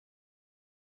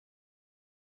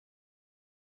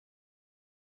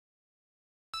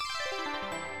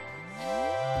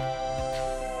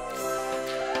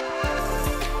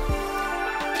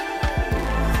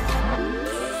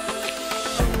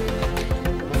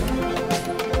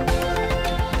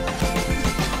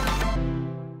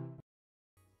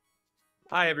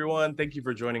Hi, everyone. Thank you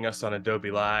for joining us on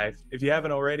Adobe Live. If you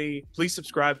haven't already, please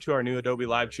subscribe to our new Adobe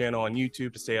Live channel on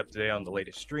YouTube to stay up to date on the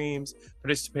latest streams,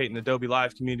 participate in the Adobe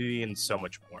Live community, and so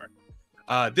much more.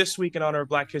 This week, in honor of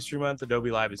Black History Month, Adobe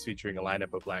Live is featuring a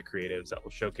lineup of Black creatives that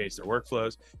will showcase their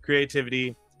workflows,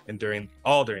 creativity, and during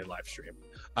the live stream.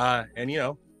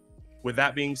 With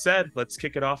that being said, let's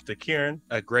kick it off to Kieron,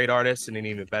 a great artist and an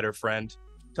even better friend.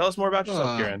 Tell us more about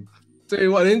yourself, Kieron. Dude,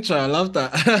 what an intro. I love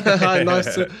that. Hi,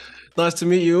 nice to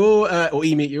meet you all, or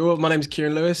meet you all. My name is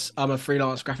Kieron Lewis. I'm a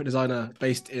freelance graphic designer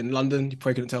based in London. You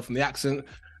probably couldn't tell from the accent.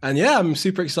 And yeah, I'm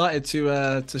super excited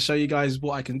to show you guys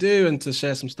what I can do and to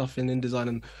share some stuff in InDesign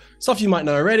and stuff you might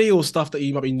know already or stuff that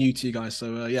you might be new to you guys.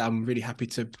 So yeah, I'm really happy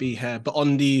to be here, but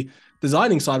on the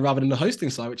designing side rather than the hosting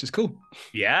side, which is cool.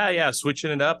 Yeah,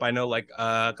 switching it up. I know like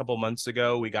a couple months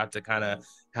ago, we got to kind of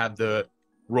have the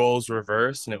roles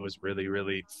reversed and it was really,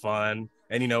 really fun.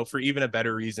 And, for even a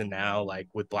better reason now, like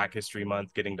with Black History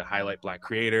Month, getting to highlight Black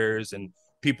creators and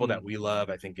people that we love,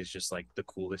 I think is just like the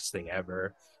coolest thing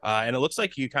ever. And it looks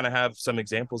like you kind of have some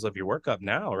examples of your work up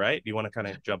now, right? Do you want to kind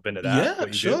of jump into that?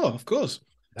 Yeah, sure, of course.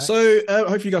 Nice. So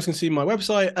hopefully you guys can see my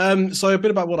website. So a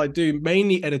bit about what I do,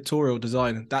 mainly editorial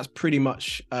design. That's pretty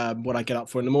much what I get up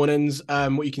for in the mornings.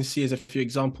 What you can see is a few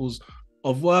examples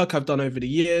of work I've done over the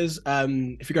years.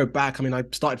 If you go back, I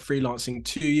started freelancing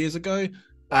 2 years ago.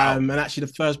 Wow. And actually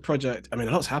the first project, a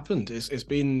lot's happened. It's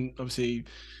been obviously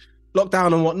lockdown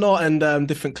and whatnot and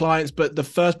different clients, but the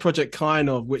first project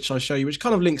which I'll show you, which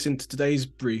kind of links into today's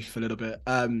brief a little bit,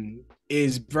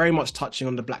 is very much touching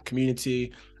on the Black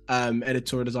community.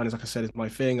 Editorial design is, like I said, is my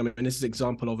thing. This is an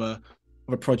example of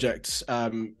a project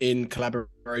in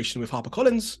collaboration with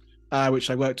HarperCollins, which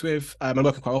I worked with. I'm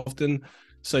working quite often.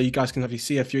 So you guys can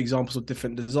see a few examples of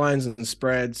different designs and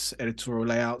spreads, editorial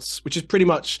layouts, which is pretty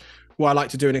much what I like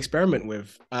to do and experiment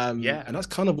with. And that's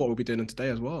kind of what we'll be doing today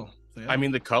as well. So, yeah.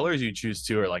 The colors you choose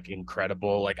too are like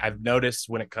incredible. Like I've noticed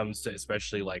when it comes to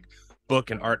especially like book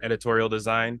and art editorial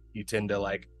design, you tend to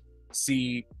like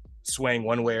see swaying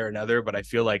one way or another, but I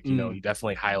feel like, you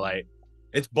definitely highlight.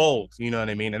 It's bold, you know what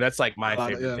I mean? And that's like my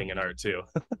favorite thing in art too.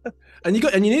 and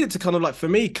you need it to kind of like, for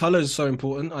me, color is so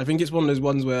important. I think it's one of those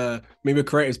ones where maybe we're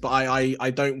creatives, but I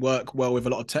don't work well with a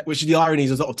lot of text, which the irony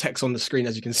is there's a lot of text on the screen,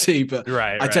 as you can see, but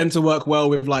I tend to work well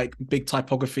with like big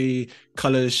typography,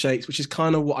 colors, shapes, which is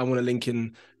kind of what I want to link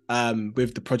in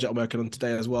with the project I'm working on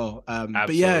today as well.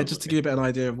 But yeah, just to give you a bit of an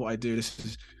idea of what I do, this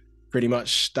is pretty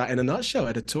much that in a nutshell.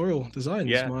 Editorial design.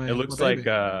 Yeah, it looks like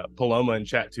Paloma in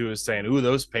chat too is saying, "Ooh,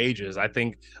 those pages." I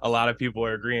think a lot of people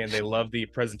are agreeing they love the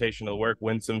presentation of the work.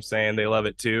 Winsome saying they love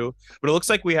it too. But it looks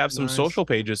like we have some social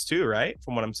pages too, right?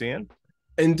 From what I'm seeing.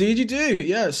 Indeed, you do.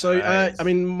 Yeah. So nice.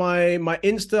 My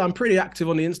Insta, I'm pretty active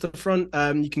on the Insta front.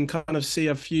 You can kind of see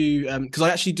a few because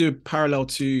I actually do parallel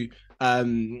to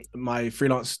my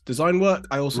freelance design work.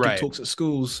 I also do talks at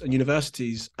schools and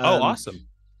universities. Awesome.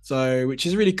 So, which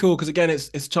is really cool because again, it's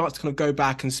a chance to kind of go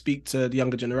back and speak to the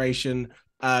younger generation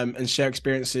and share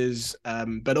experiences,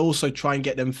 but also try and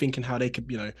get them thinking how they could,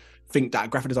 think that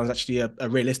graphic design is actually a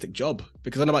realistic job.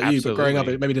 Because I don't know about you, but growing up,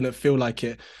 it maybe didn't feel like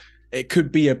it. It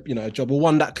could be a job, or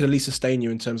one that could at least sustain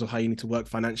you in terms of how you need to work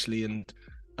financially and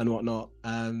whatnot.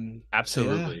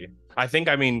 Absolutely. So, yeah. I think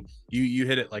you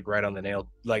hit it like right on the nail,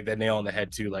 like the nail on the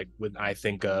head too. Like when I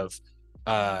think of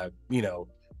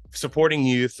supporting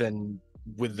youth and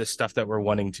with the stuff that we're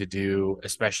wanting to do,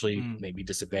 especially maybe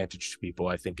disadvantaged people,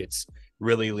 I think it's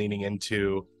really leaning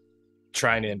into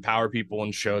trying to empower people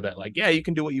and show that like, yeah, you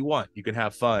can do what you want, you can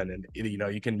have fun, and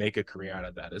you can make a career out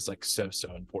of that. Is like so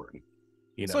important.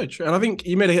 So true. And I think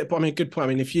you made a good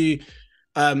point. If you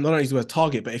not only use the word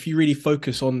target, but if you really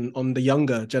focus on the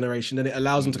younger generation, then it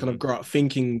allows them to kind of grow up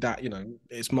thinking that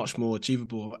it's much more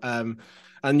achievable.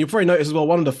 And you'll probably notice as well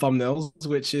one of the thumbnails,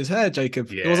 which is, hey,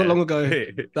 Jacob. Yeah. It wasn't long ago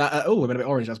that I went a bit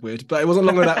orange. That's weird, but it wasn't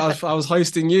long ago that I was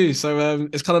hosting you. So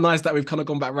it's kind of nice that we've kind of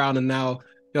gone back around and now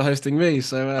you're hosting me.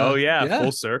 So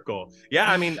full circle.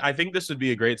 Yeah, I think this would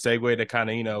be a great segue to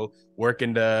kind of work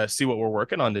into see what we're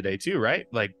working on today too, right?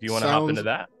 Like, do you want to hop into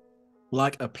that?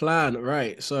 Like a plan,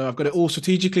 right? So I've got it all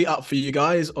strategically up for you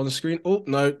guys on the screen. Oh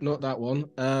no, not that one.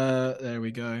 There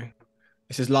we go.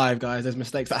 This is live, guys. There's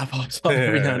mistakes that happen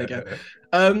every now and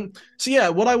again. So yeah,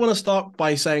 what I want to start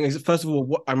by saying is, first of all,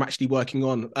 what I'm actually working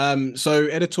on. So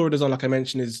editorial design, like I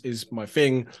mentioned, is my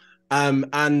thing.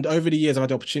 And over the years, I've had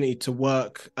the opportunity to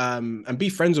work and be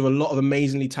friends with a lot of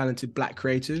amazingly talented Black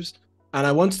creatives. And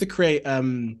I wanted to create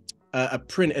a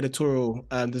print editorial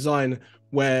design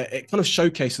where it kind of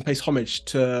showcased and pays homage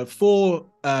to four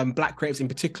Black creatives in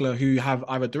particular who have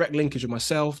either direct linkage with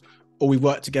myself, or we've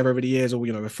worked together over the years, or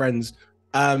we're friends.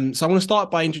 So I want to start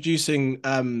by introducing,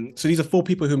 so these are 4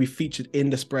 people who will be featured in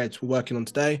the spreads we're working on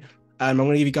today. I'm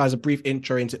going to give you guys a brief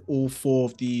intro into all 4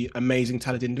 of the amazing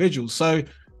talented individuals. So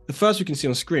the first we can see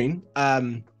on screen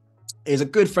is a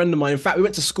good friend of mine. In fact, we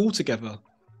went to school together.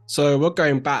 So we're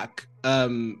going back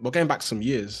some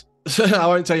years. So I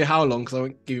won't tell you how long because I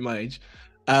won't give you my age.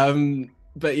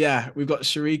 But yeah, we've got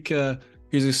Sharika,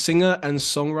 who's a singer and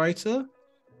songwriter.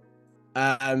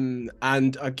 And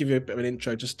I'll give you a bit of an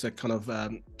intro just to kind of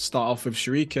start off with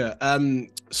Sharika.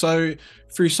 So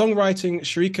through songwriting,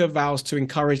 Sharika vows to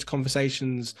encourage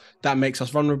conversations that makes us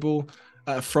vulnerable.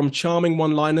 From charming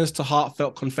one-liners to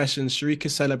heartfelt confessions, Sharika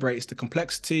celebrates the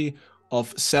complexity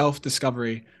of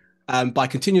self-discovery by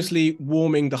continuously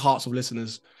warming the hearts of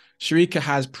listeners. Sharika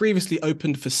has previously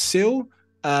opened for Sil,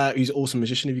 who's an awesome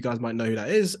musician, if you guys might know who that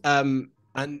is. And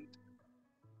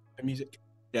music,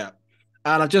 yeah.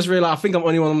 And I've just realized I think I'm the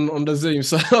only one on the Zoom.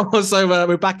 So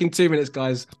we're back in 2 minutes,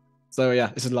 guys. So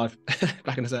yeah, this is live.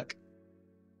 Back in a sec.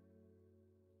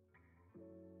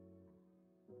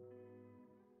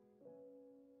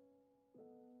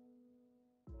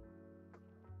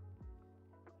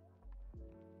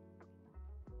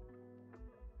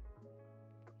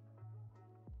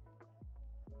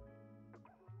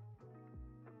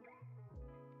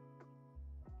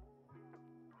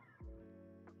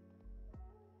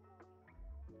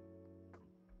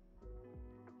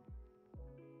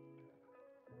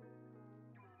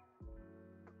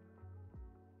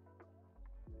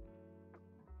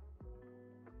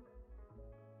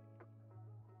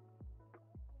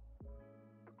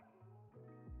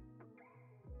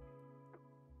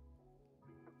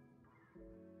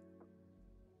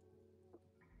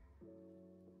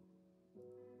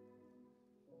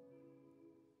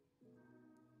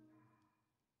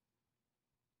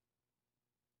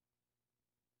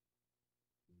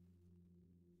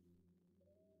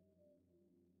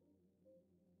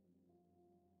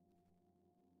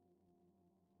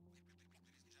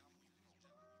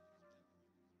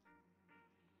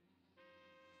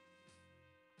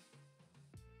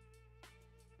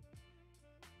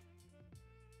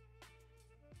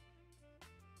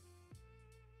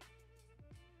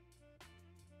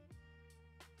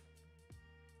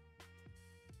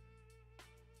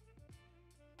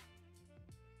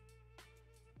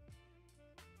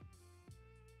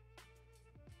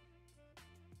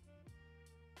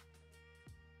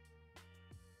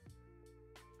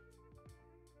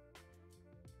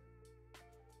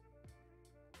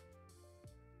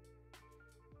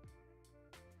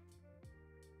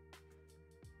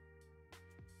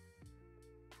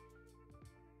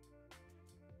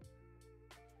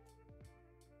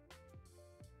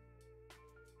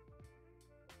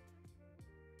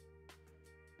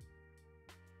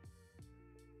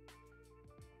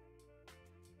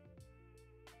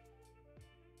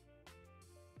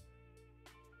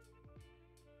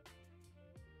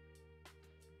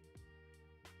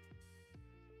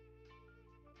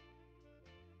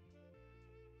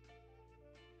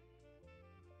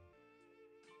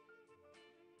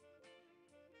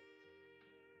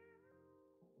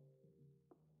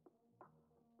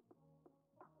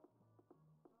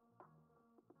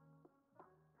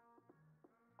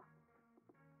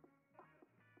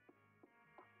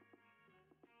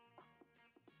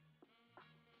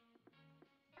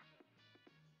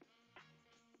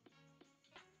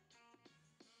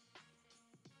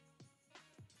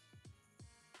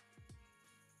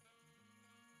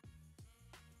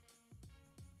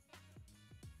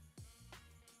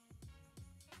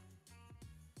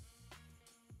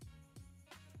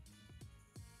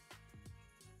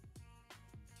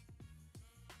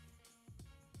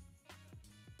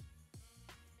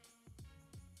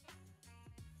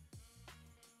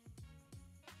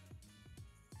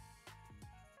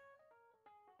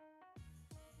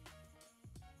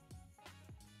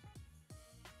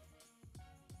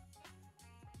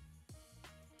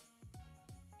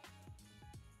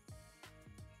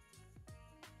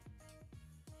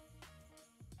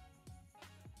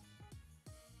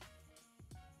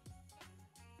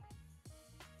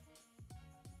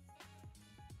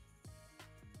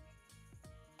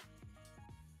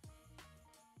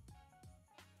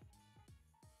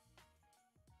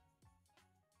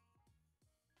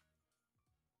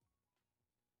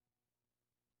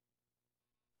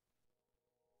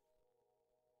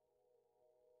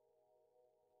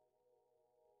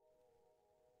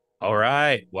 All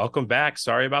right, welcome back.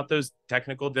 Sorry about those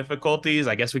technical difficulties.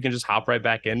 I guess we can just hop right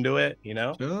back into it, you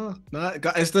know? Sure. No,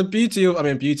 it's the beauty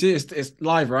of, beauty. It's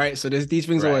live, right? So these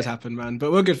things always Right. happen, man.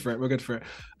 But we're good for it. We're good for it.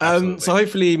 So Absolutely.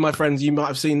 hopefully, my friends, you might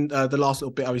have seen the last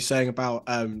little bit I was saying about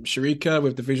Sharika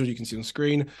with the visual you can see on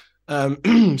screen.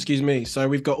 Excuse me. So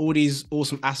we've got all these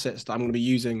awesome assets that I'm going to be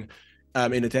using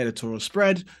in the editorial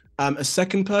spread. A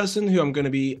second person who I'm going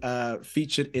to be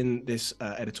featured in this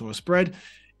editorial spread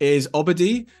is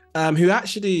Obadi, who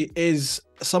actually is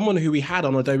someone who we had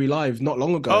on Adobe Live not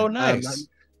long ago. Oh, nice.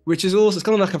 Which is also, it's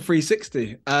kind of like a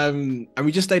 360. And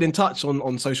we just stayed in touch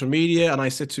on social media. And I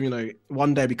said to him,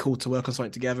 one day it'd be cool to work on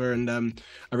something together. And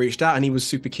I reached out and he was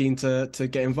super keen to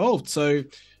get involved. So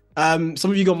some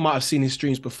of you might have seen his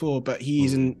streams before, but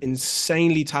he's an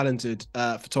insanely talented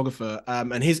photographer.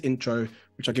 And his intro,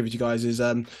 which I'll give it to you guys, is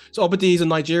so Obadi is a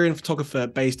Nigerian photographer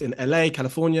based in LA,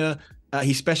 California.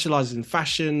 He specializes in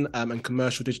fashion and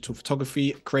commercial digital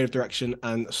photography, creative direction,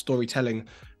 and storytelling.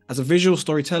 As a visual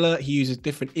storyteller, he uses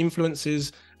different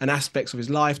influences and aspects of his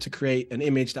life to create an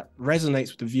image that resonates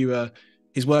with the viewer.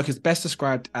 His work is best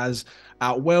described as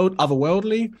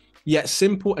otherworldly, yet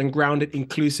simple and grounded,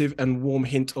 inclusive, and warm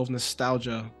hint of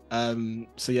nostalgia.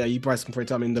 So yeah, you guys can probably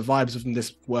tell me the vibes of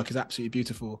this work is absolutely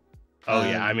beautiful. Oh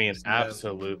yeah, I mean,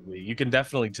 absolutely. You can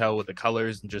definitely tell with the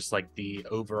colors and just like the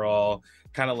overall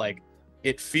kind of like,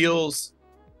 it feels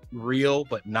real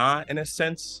but not, in a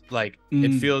sense. Like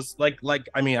it feels like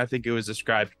I mean, I think it was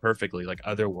described perfectly, like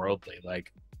otherworldly,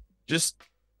 like just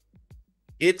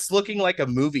it's looking like a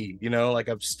movie, like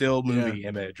a still movie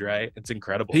image, right? It's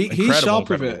incredible. He's sharp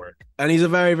with it, work. And he's a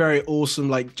very, very awesome,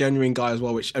 like genuine guy as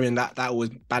well, which I mean that always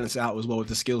balances out as well with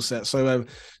the skill set. So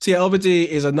yeah, Obadi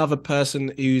is another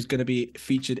person who's going to be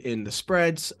featured in the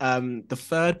spreads. The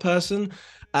third person,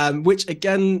 which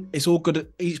again is all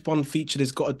good. Each one featured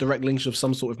has got a direct link of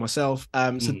some sort with myself.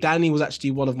 So Danny was actually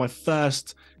one of my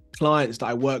first clients that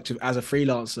I worked with as a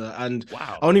freelancer, and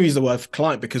wow. I only use the word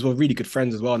client because we're really good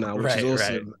friends as well now, which is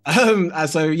awesome. Right.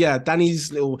 So yeah,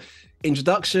 Danny's little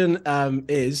introduction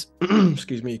is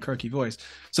excuse me, croaky voice.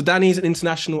 So Danny's an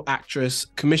international actress,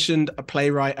 commissioned a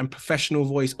playwright and professional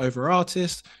voice-over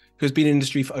artist who's been in the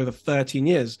industry for over 13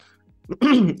 years.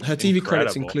 Her TV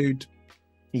credits include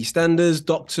EastEnders,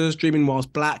 Doctors, Dreaming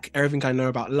Whilst Black, Everything I Know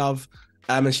About Love,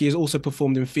 and she has also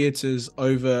performed in theatres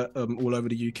over all over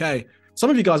the UK. Some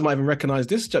of you guys might even recognize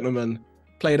this gentleman.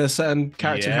 Played a certain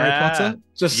character in Harry Potter.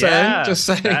 Just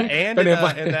saying. And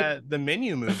in the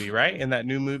Menu movie, right? In that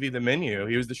new movie, The Menu,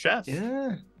 he was the chef.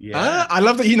 Yeah. I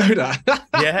love that you know that.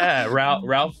 Yeah,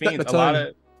 Ralph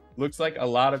Fiennes. Looks like a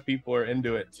lot of people are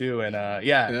into it too. And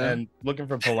and looking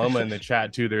for Paloma in the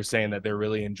chat too, they're saying that they're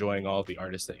really enjoying all the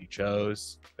artists that you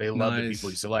chose. They love the people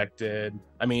you selected.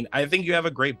 I mean, I think you have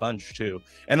a great bunch too.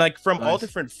 And like from all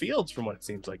different fields, from what it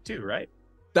seems like too, right?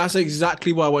 That's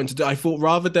exactly what I wanted to do. I thought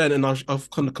rather than, and I've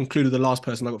kind of concluded the last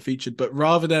person I got featured, but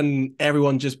rather than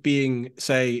everyone just being,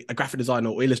 say, a graphic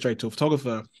designer or illustrator or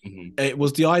photographer, it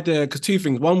was the idea, because two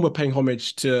things. One, we're paying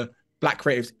homage to Black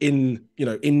creatives in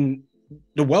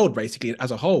the world, basically,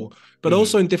 as a whole, but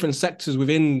also in different sectors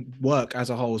within work as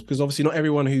a whole, because obviously not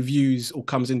everyone who views or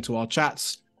comes into our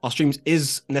chats, our streams,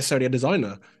 is necessarily a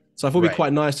designer. So I thought it'd be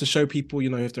quite nice to show people,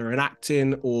 if they're in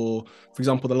acting, or for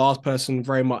example, the last person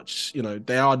very much,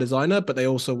 they are a designer, but they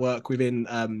also work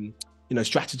within,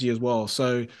 strategy as well.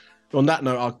 So on that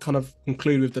note, I'll kind of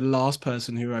conclude with the last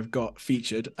person who I've got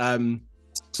featured.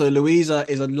 So Louisa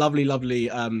is a lovely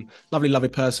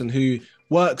person who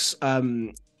works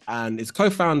and is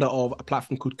co-founder of a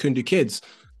platform called Kundu Kids.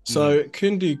 So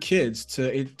Kundu Kids,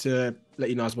 to let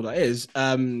you know what that is,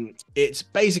 it's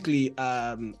basically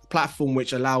a platform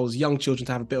which allows young children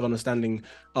to have a bit of understanding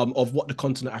of what the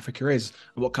continent Africa is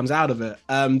and what comes out of it.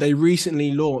 They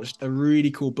recently launched a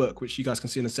really cool book, which you guys can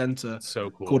see in the center. So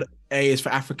cool. Called A is for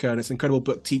Africa, and it's an incredible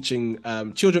book teaching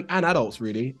children and adults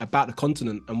really about the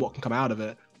continent and what can come out of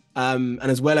it. And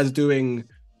as well as doing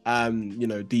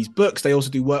these books, they also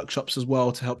do workshops as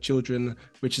well to help children,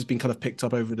 which has been kind of picked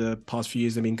up over the past few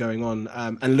years they've been going on.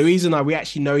 And Louise and I, we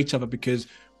actually know each other because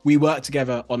we worked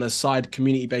together on a side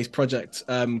community-based project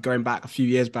going back a few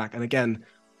years back, and again,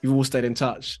 we've all stayed in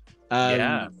touch.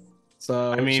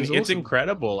 So I mean, it's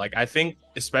incredible. Like, I think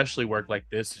especially work like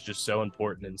this is just so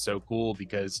important and so cool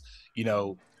because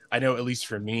I know, at least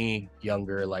for me,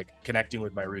 younger, like connecting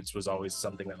with my roots was always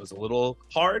something that was a little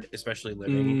hard, especially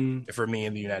living for me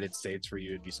in the United States. For you,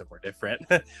 it'd be somewhere different.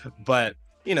 But,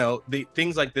 the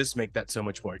things like this make that so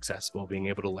much more accessible, being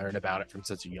able to learn about it from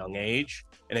such a young age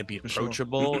and it be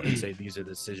approachable and say, these are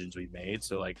the decisions we've made.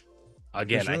 So like,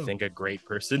 again, I think a great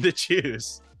person to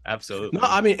choose. Absolutely. No,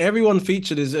 I mean, everyone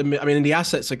featured is, the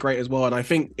assets are great as well. And I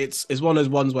think it's one of those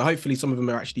ones where hopefully some of them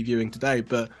are actually viewing today,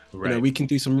 but we can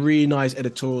do some really nice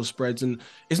editorial spreads. And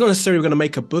it's not necessarily going to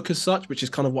make a book as such, which is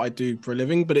kind of what I do for a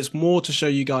living, but it's more to show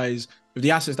you guys with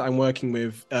the assets that I'm working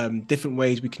with, different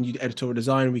ways we can use editorial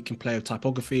design. We can play with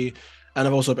typography. and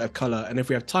I've also a bit of color. And if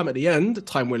we have time at the end,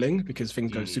 time willing, because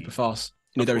things go super fast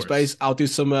in Adobe Space, I'll do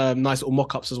some nice little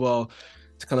mock-ups as well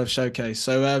to kind of showcase.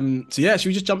 So yeah, should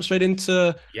we just jump straight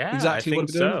into exactly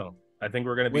what we're doing? I think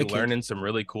we're going to be learning some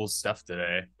really cool stuff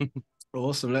today.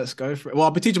 Awesome, let's go for it. Well,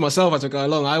 I'll be teaching myself as I go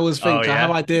along. I always think I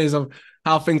have ideas of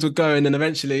how things would go, and then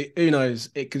eventually, who knows,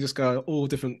 it could just go all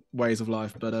different ways of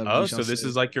life. But so this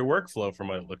is like your workflow from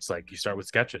what it looks like. You start with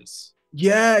sketches.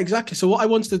 Yeah, exactly. So what I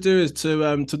wanted to do is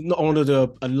to not want to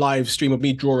do a live stream of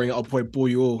me drawing. I'll probably bore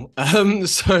you all.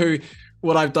 So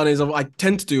what I've done is I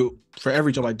tend to do for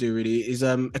every job I do really is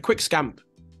a quick scamp.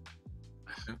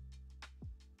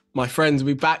 My friends,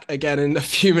 we'll be back again in a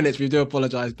few minutes. We do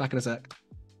apologize. Back in a sec.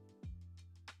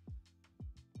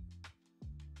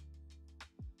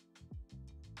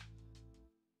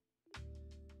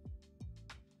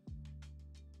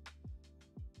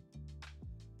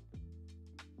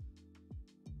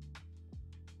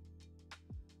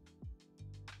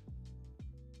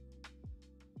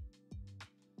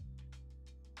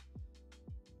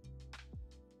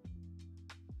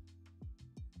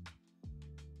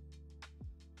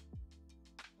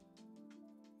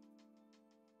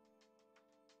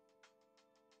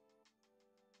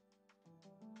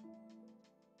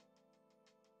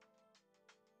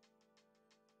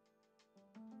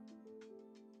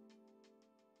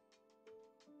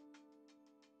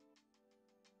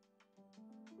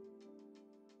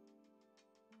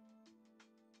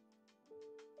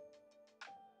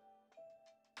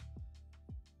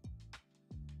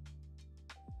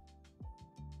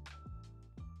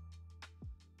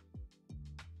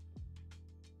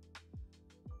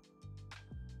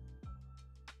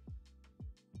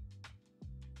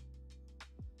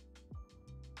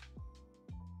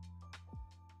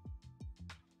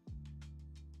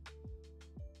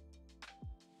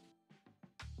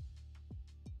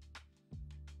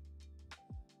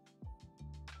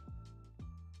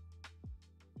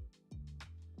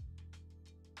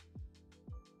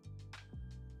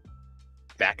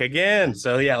 Back again.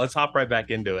 So yeah, let's hop right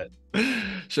back into it.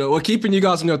 Sure, we're keeping you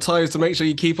guys on your toes to make sure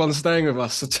you keep on staying with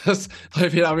us. So just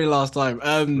hopefully that'll be last time.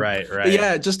 Right.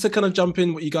 Yeah, just to kind of jump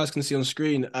in what you guys can see on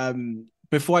screen.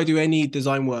 Before I do any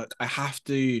design work, I have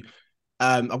to.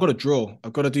 I've got to draw.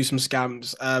 I've got to do some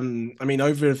scamps. I mean,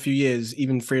 over a few years,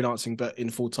 even freelancing, but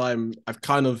in full time, I've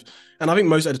kind of, and I think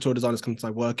most editorial designers come to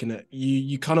like work in it.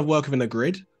 You kind of work within a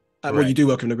grid. Well, you do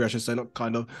work in a grid, I should say, not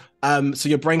kind of. So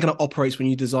your brain kind of operates when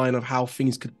you design of how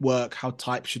things could work, how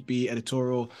type should be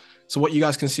editorial. So what you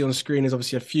guys can see on the screen is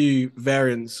obviously a few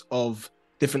variants of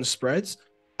different spreads.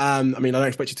 I mean, I don't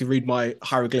expect you to read my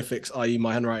hieroglyphics, i.e.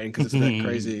 my handwriting, because it's a bit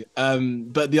crazy.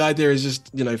 But the idea is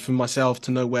just, for myself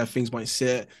to know where things might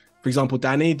sit. For example,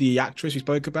 Danny, the actress we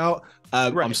spoke about.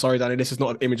 I'm sorry, Danny, this is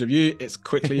not an image of you. It's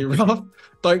quickly rough.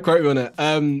 Don't quote me on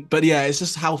it. But yeah, it's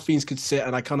just how things could sit.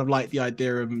 And I kind of like the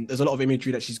idea of, there's a lot of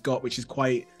imagery that she's got, which is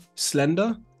quite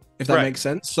slender, if that makes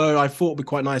sense. So I thought it'd be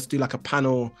quite nice to do like a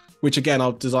panel, which again,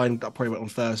 I'll design, that probably went on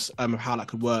first, of how that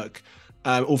could work.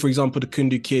 Or for example, the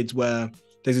Kundu Kids, where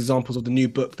there's examples of the new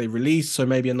book they released. So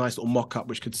maybe a nice little mock-up,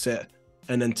 which could sit,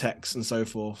 and then text and so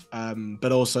forth.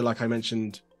 But also, like I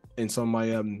mentioned in some of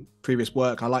my previous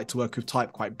work, I like to work with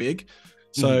type quite big.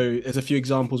 So there's a few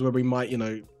examples where we might,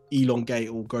 elongate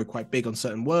or go quite big on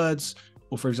certain words.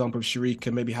 Or for example, with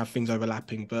Sharika, maybe have things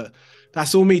overlapping. But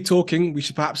that's all me talking. We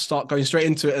should perhaps start going straight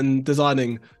into it and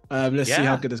designing. Let's see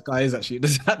how good this guy is actually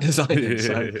designing.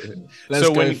 So let's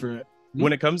go for it.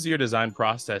 When it comes to your design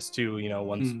process too,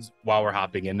 while we're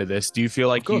hopping into this, do you feel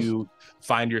like you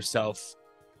find yourself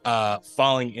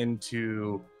falling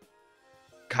into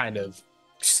kind of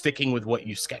sticking with what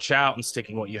you sketch out and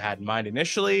sticking what you had in mind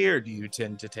initially, or do you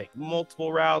tend to take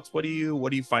multiple routes? What do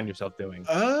you find yourself doing?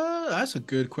 That's a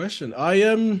good question.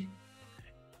 I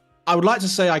would like to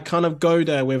say I kind of go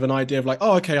there with an idea of like,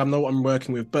 oh, okay, I know what I'm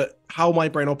working with, but how my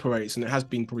brain operates, and it has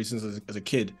been probably since as a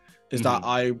kid, is that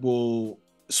I will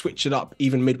switch it up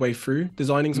even midway through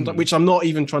designing sometimes, which I'm not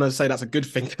even trying to say that's a good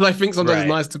thing, because I think sometimes it's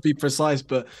nice to be precise,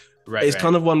 but it's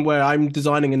kind of one where I'm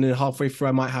designing and then halfway through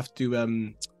I might have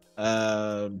to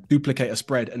duplicate a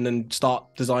spread and then start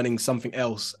designing something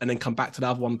else and then come back to the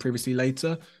other one previously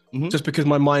later, just because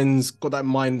my mind's got that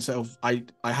mindset of I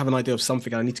have an idea of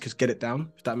something and I need to just get it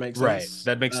down, if that makes sense.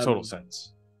 That makes total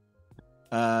sense.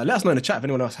 Let us know in the chat if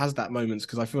anyone else has that moments,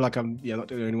 because I feel like I'm not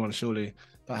the only one, surely.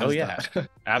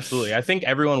 Absolutely. I think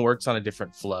everyone works on a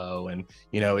different flow, and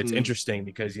it's interesting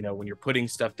because when you're putting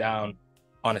stuff down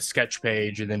on a sketch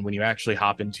page, and then when you actually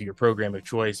hop into your program of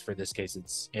choice, for this case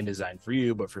it's InDesign for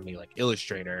you, but for me, like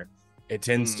Illustrator, it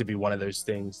tends to be one of those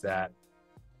things that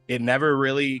it never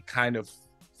really kind of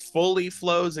fully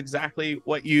flows exactly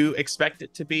what you expect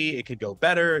it to be. It could go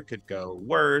better, it could go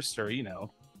worse, or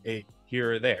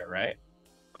here or there, right?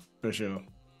 For sure.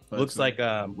 Looks like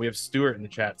we have Stuart in the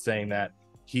chat saying that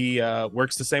he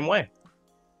works the same way.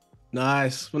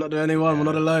 Nice. We're not the only one. We're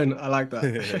not alone. I like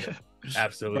that.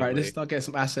 Absolutely. Right, let's start getting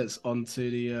some assets onto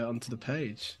the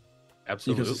page.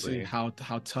 Absolutely. You can see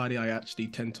how tidy I actually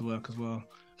tend to work as well.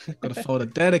 Got a folder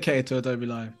dedicated to Adobe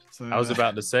Live. So I was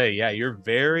about to say, yeah, you're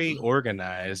very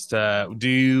organized. Do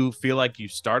you feel like you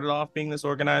started off being this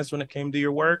organized when it came to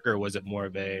your work, or was it more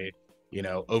of a,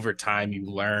 over time you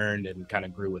learned and kind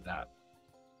of grew with that?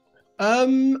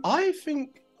 I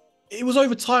think it was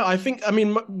over time. I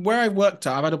mean, where I worked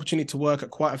at, I've had opportunity to work at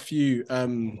quite a few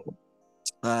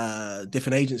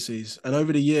different agencies, and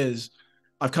over the years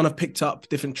I've kind of picked up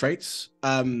different traits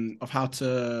of how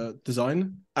to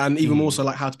design, and even more so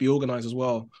like how to be organized as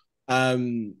well.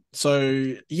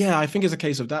 So yeah, I think it's a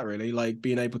case of that really, like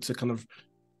being able to kind of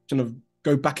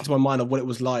go back into my mind of what it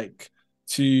was like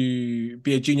to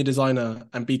be a junior designer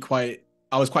and be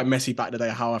I was quite messy back in the day,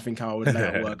 how I would lay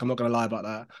out work. I'm not gonna lie about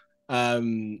that.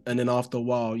 And then after a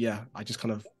while, yeah, I just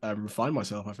kind of refined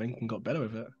myself, I think, and got better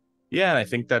with it. Yeah, and I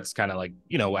think that's kind of like,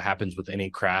 what happens with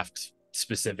any craft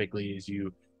specifically is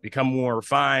you become more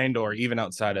refined, or even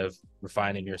outside of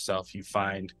refining yourself, you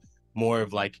find more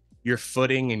of like your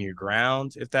footing and your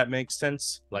ground, if that makes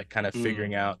sense, like kind of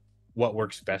figuring out what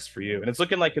works best for you. And it's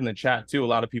looking like in the chat too, a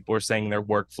lot of people are saying their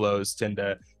workflows tend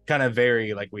to kind of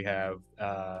vary. Like we have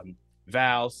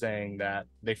Val saying that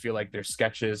they feel like their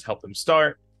sketches help them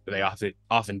start, but they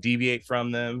often deviate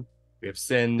from them. We have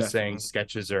Sin saying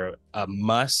sketches are a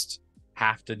must,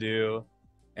 have to do.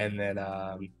 And then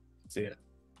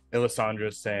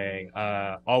Elisandra saying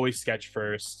always sketch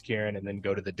first, Kieron, and then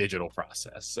go to the digital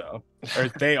process. So, or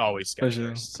they always sketch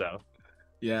first. So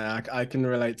yeah, I can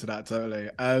relate to that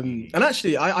totally. And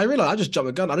actually, I realized I just jumped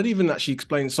the gun. I didn't even actually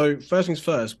explain. So first things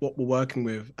first, what we're working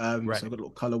with. So I've got a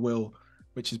little color wheel,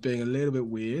 which is being a little bit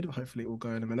weird. Hopefully it will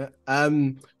go in a minute.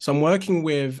 So I'm working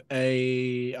with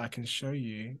I can show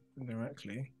you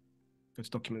directly. Go to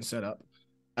document setup.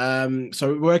 So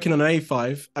we're working on an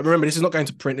A5. Remember, this is not going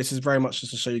to print. This is very much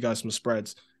just to show you guys some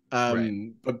spreads.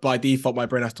 But by default, my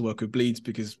brain has to work with bleeds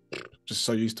because just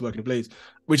so used to working with bleeds,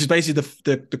 which is basically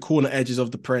the corner edges of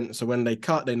the print. So when they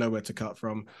cut, they know where to cut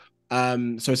from.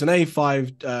 So it's an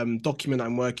A5 document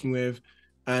I'm working with.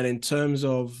 And in terms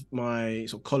of my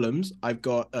sort of columns, I've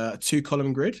got a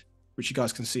 2-column grid, which you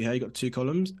guys can see here. You've got 2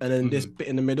 columns. And then this bit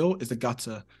in the middle is the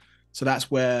gutter. So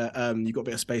that's where you've got a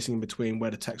bit of spacing in between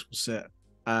where the text will sit.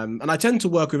 And I tend to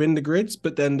work within the grids,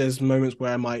 but then there's moments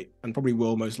where I might, and probably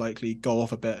will most likely, go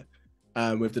off a bit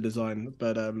with the design.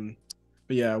 But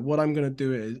yeah, what I'm going to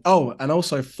do is... Oh, and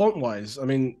also font-wise, I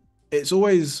mean, it's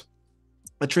always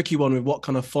a tricky one with what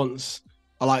kind of fonts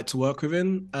I like to work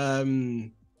within.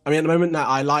 I mean, at the moment now,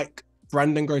 I like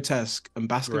Brandon Grotesque and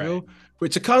Baskerville,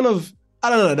 which are kind of...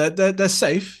 I don't know, they're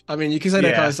safe. I mean, you can say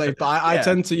they're kind of safe, but I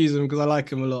tend to use them because I like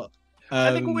them a lot.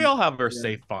 I think we all have our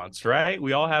safe fonts, right?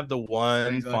 We all have the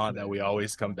one font that we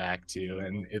always come back to,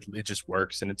 and it just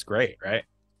works and it's great, right?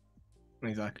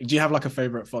 Exactly. Do you have like a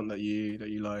favorite font that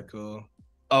you like, or?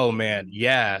 Oh man,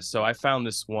 yeah. So I found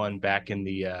this one back in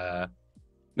the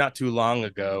not too long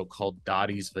ago called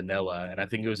Dottie's Vanilla, and I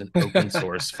think it was an open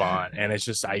source font, and it's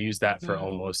just I use that for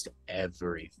almost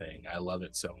everything. I love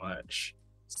it so much.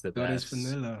 It's the Dottie's best.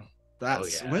 Vanilla.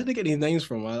 That's where did they get these names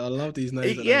from? I love these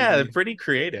names. They're pretty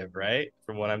creative, right?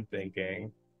 From what I'm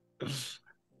thinking.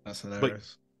 That's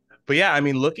hilarious. But yeah, I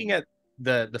mean, looking at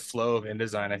the flow of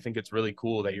InDesign, I think it's really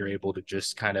cool that you're able to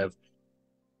just kind of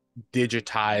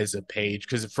digitize a page,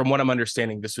 because from what I'm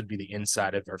understanding, this would be the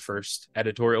inside of our first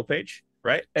editorial page,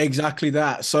 right? Exactly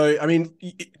that. So I mean,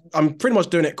 I'm pretty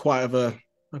much doing it quite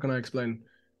how can I explain?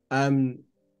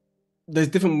 There's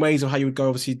different ways of how you would go,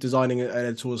 obviously, designing an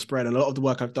editorial spread. And a lot of the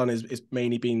work I've done is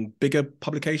mainly been bigger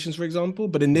publications, for example.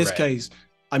 But in this case,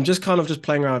 I'm just kind of just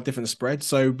playing around with different spreads.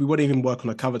 So we wouldn't even work on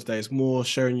a cover today. It's more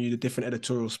showing you the different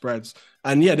editorial spreads.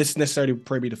 And yeah, this necessarily would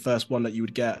probably be the first one that you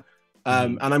would get.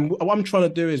 And what I'm trying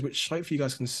to do is, which hopefully you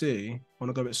guys can see, I want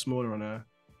to go a bit smaller on her.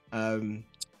 I'm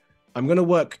going to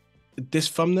work this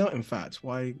thumbnail. In fact,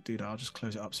 why do that? I'll just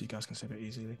close it up so you guys can see it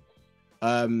easily.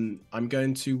 I'm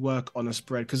going to work on a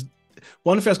spread because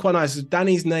one thing that's quite nice is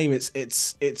Danny's name.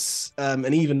 It's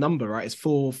an even number, right? It's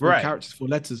four characters, 4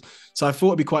 letters. So I thought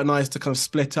it'd be quite nice to kind of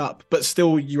split up, but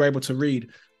still you're able to read.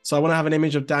 So I want to have an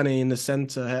image of Danny in the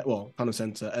center, well, kind of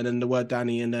center, and then the word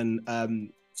Danny, and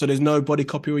then so there's no body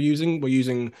copy we're using. We're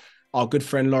using our good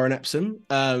friend Lauren Epsom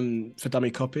for dummy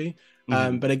copy.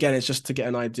 But again, it's just to get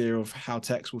an idea of how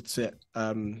text would sit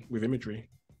with imagery.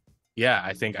 Yeah,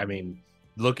 I think, I mean,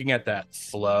 looking at that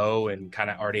flow and kind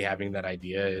of already having that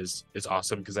idea is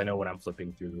awesome, because I know when I'm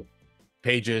flipping through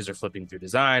pages or flipping through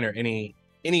design or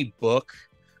any book,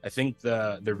 I think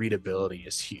the readability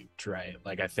is huge, right?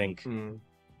 Like I think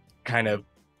kind of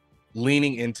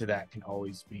leaning into that can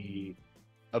always be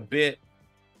a bit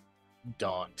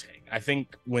daunting. I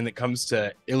think when it comes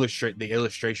to the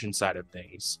illustration side of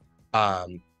things,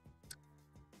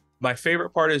 my favorite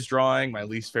part is drawing. My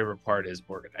least favorite part is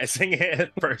organizing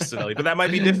it personally, but that might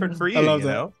be different for you. I love you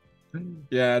that. know?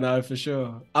 Yeah, no, for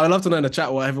sure. I'd love to know in the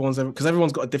chat what because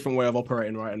everyone's got a different way of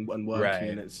operating, right, and working. Right.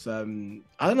 And it's I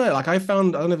don't know, like I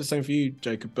don't know if it's the same for you,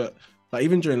 Jacob, but like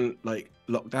even during like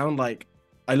lockdown, like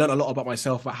I learned a lot about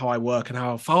myself, about how I work and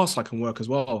how fast I can work as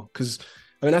well. Because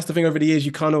I mean that's the thing, over the years,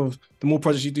 you kind of, the more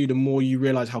projects you do, the more you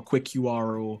realize how quick you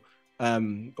are, or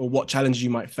what challenges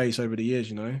you might face over the years,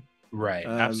 you know? Right.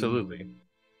 Absolutely.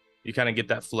 You kind of get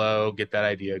that flow, get that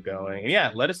idea going. And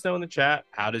yeah, let us know in the chat,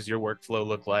 how does your workflow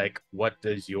look like? What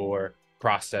does your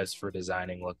process for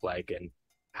designing look like? And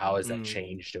how has that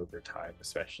changed over time,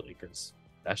 especially because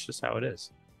that's just how it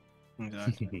is.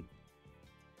 Exactly.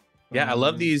 Yeah, I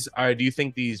love these. Do you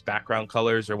think these background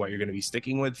colors are what you're going to be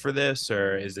sticking with for this?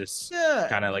 Or is this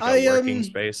kind of like a working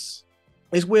space?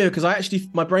 It's weird because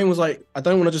my brain was like, I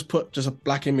don't want to just put just a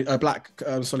black image,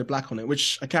 solid black on it,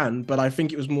 which I can, but I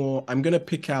think it was more, I'm going to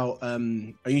pick out, I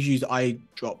usually use the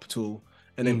eyedrop tool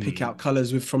and then pick out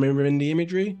colors from within the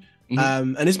imagery.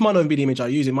 And this might not be the image I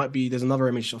use. It might be, there's another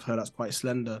image of her that's quite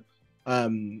slender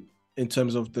in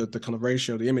terms of the kind of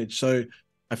ratio of the image. So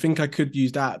I think I could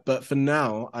use that. But for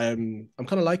now, I'm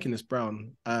kind of liking this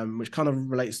brown, which kind of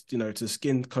relates, to the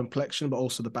skin complexion, but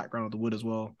also the background of the wood as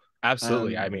well.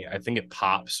 Absolutely. I mean, I think it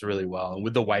pops really well. And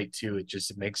with the white too, it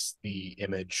makes the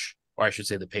image, or I should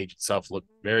say the page itself, look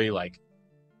very like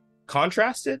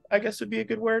contrasted, I guess would be a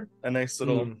good word. A nice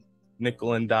little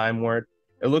nickel and dime word.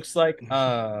 It looks like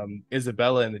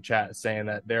Isabella in the chat saying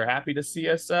that they're happy to see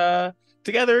us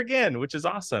together again, which is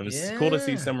awesome. It's cool to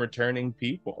see some returning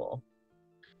people.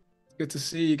 Good to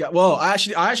see you guys. Well, I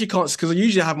actually can't, because I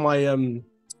usually have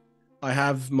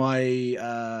my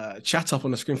chat up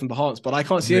on the screen from Behance, but I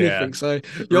can't see anything. So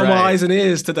you're my eyes and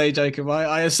ears today, Jacob.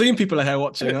 I assume people are here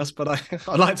watching us, but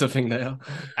I like to think they are.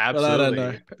 Absolutely. But I don't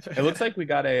know. It looks like we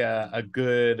got a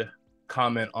good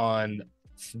comment on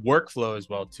workflow as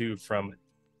well too, from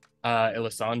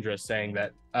Elisandra, saying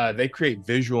that they create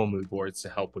visual mood boards to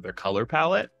help with their color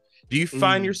palette. Do you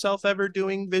find yourself ever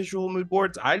doing visual mood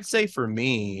boards? I'd say for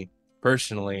me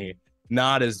personally,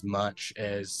 not as much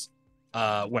as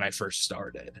when I first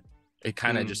started. It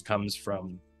kind of just comes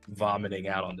from vomiting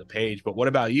out on the page. But what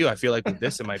about you? I feel like with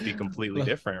this, it might be completely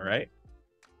different, right?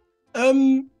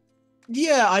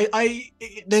 Yeah,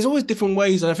 there's always different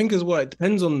ways, and I think as well, it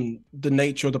depends on the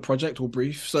nature of the project or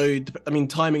brief. So, I mean,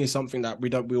 timing is something that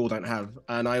we all don't have,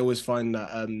 and I always find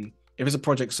that if it's a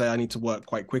project, say I need to work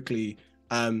quite quickly,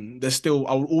 I will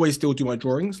always still do my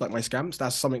drawings, like my scamps.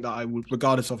 That's something that I would,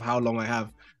 regardless of how long I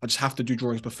have, I just have to do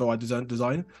drawings before I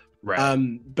design.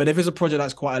 Right. But if it's a project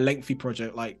that's quite a lengthy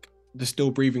project, like the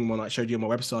still breathing one I showed you on my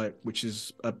website, which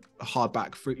is a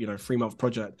hardback, 3-month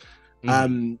project. I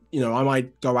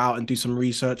might go out and do some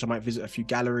research. I might visit a few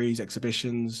galleries,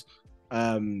 exhibitions,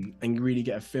 and really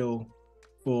get a feel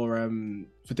for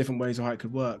different ways of how it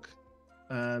could work.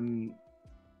 Kind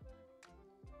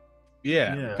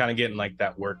of getting like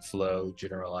that workflow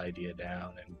general idea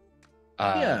down, and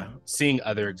seeing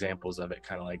other examples of it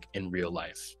kind of like in real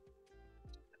life.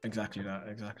 Exactly that.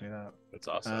 That's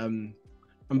awesome.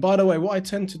 And by the way, what I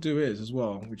tend to do is as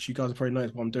well, which you guys probably know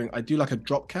is what I'm doing, I do like a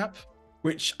drop cap,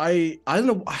 which I don't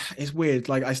know, it's weird.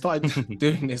 Like I started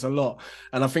doing this a lot,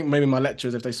 and I think maybe my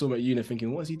lecturers, if they saw me at uni,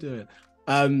 thinking, what is he doing?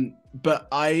 But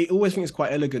I always think it's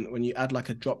quite elegant when you add like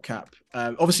a drop cap.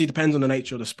 Obviously it depends on the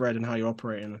nature of the spread and how you're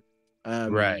operating.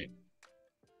 Right.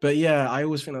 But yeah, I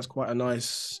always think that's quite a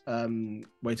nice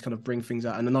way to kind of bring things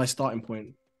out, and a nice starting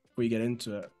point before you get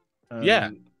into it. Yeah,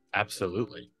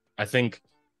 absolutely. I think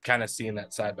kind of seeing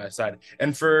that side by side,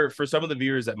 and for some of the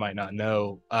viewers that might not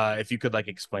know, if you could like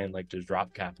explain like just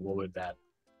drop cap, what would that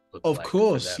look like? Of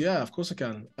course, yeah, of course I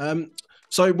can.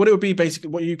 So what it would be, basically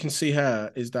what you can see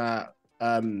here is that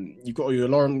you've got your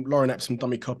Lauren Epsom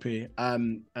dummy copy,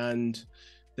 and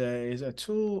there is a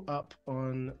tool up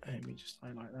on, let me just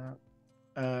highlight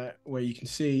that, where you can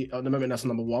see at the moment that's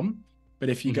number 1, but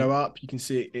if you go up, you can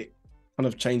see it kind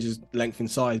of changes length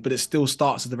and size, but it still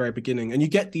starts at the very beginning. And you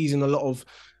get these in a lot of,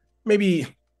 maybe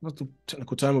what the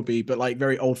technical term would be, but like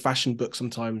very old-fashioned books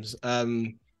sometimes.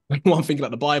 One thinking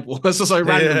like the Bible. That's just so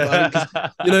random,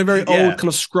 but very old kind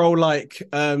of scroll-like,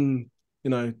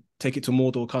 take it to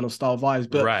Mordor kind of style vibes.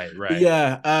 But right.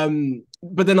 Yeah,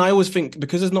 but then I always think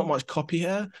because there's not much copy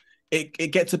here,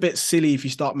 it gets a bit silly if you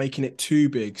start making it too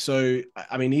big. So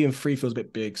I mean, even 3 feels a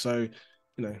bit big. So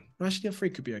actually, yeah, 3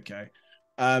 could be okay.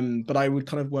 But I would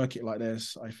kind of work it like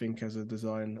this, I think, as a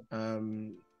design.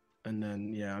 And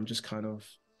then yeah, I'm just kind of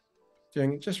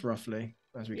doing it just roughly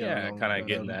as we go along. Kind of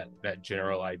getting that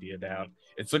general idea down.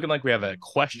 It's looking like we have a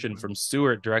question from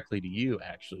Stuart directly to you,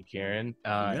 actually, Kieron.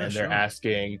 And they're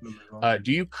asking,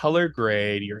 do you color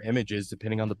grade your images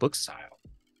depending on the book style?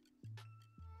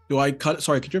 Do I cut?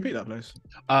 Sorry, could you repeat that, please?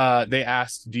 They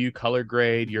asked, do you color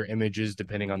grade your images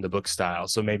depending on the book style?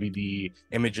 So maybe the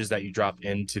images that you drop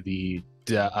into the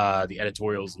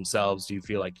editorials themselves, do you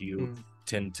feel like you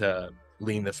tend to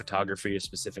lean the photography a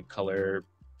specific color,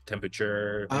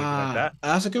 temperature, anything like that?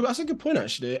 That's a good point,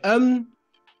 actually.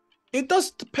 It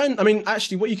does depend. I mean,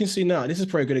 actually, what you can see now, this is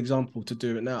probably a good example to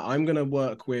do it now. I'm gonna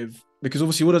work with, because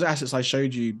obviously all those assets I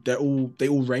showed you, they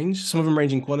all range. Some of them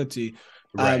range in quality.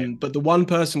 Right. But the one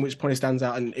person which probably stands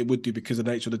out, and it would do because of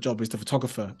the nature of the job, is the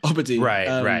photographer, Obadi.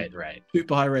 Right.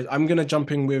 Super high res. I'm gonna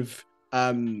jump in with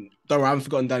don't worry, I haven't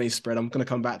forgotten Danny's spread. I'm gonna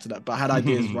come back to that. But I had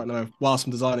ideas right now whilst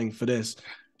I'm designing for this.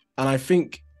 And I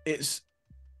think it's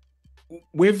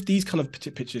with these kind of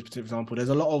pictures, for example, there's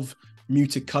a lot of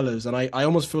muted colors, and I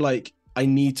almost feel like I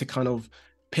need to kind of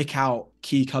pick out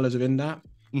key colors within that.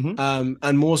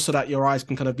 And more so that your eyes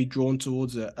can kind of be drawn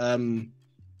towards it.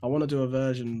 I want to do a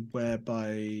version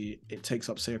whereby it takes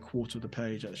up, say, a quarter of the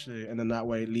page, actually. And then that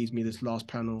way it leaves me this last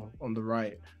panel on the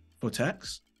right for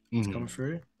text to come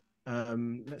through.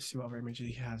 Let's see what other images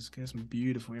he has. There's some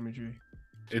beautiful imagery.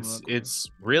 It's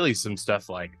really some stuff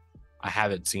like I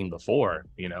haven't seen before,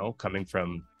 coming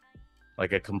from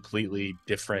like a completely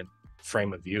different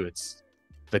frame of view.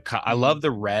 I love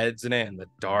the reds in it and the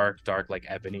dark, like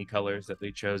ebony colors that they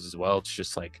chose as well. It's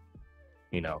just like,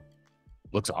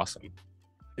 looks awesome.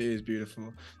 It is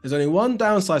beautiful. There's only one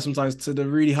downside sometimes to the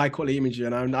really high quality imagery,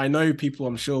 and I know people,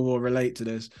 I'm sure, will relate to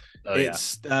this.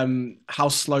 It's how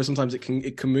slow sometimes it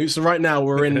can move. So right now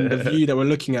we're in the view that we're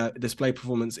looking at. Display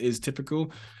performance is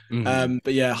typical,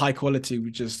 but yeah, high quality.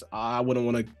 I wouldn't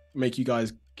want to make you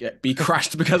guys be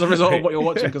crashed because of the result of what you're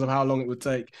watching because of how long it would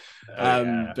take.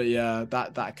 But yeah,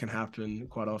 that can happen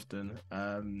quite often.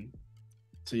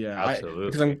 So yeah,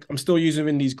 because I'm still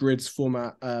using these grids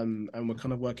format, and we're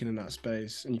kind of working in that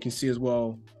space. And you can see as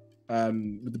well,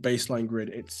 with the baseline grid,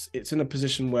 it's in a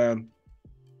position where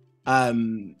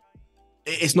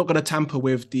it's not going to tamper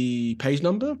with the page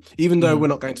number, even though we're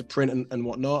not going to print and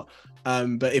whatnot.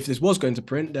 But if this was going to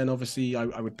print, then obviously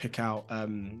I would pick out,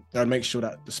 I'd make sure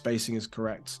that the spacing is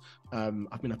correct. I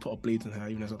mean, I put a bleed in here,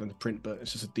 even though it's not going to print, but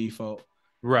it's just a default.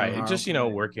 Right. Just,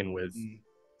 working with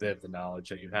the knowledge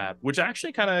that you have, which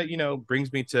actually kind of,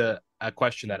 brings me to a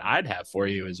question that I'd have for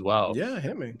you as well. Yeah,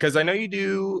 hit me. Because I know you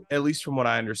do, at least from what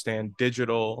I understand,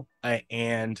 digital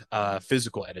and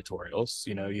physical editorials.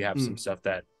 You have some stuff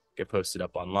that get posted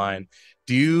up online.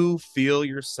 Do you feel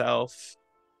yourself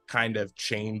kind of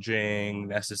changing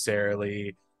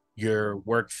necessarily your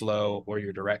workflow or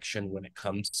your direction when it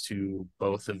comes to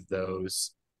both of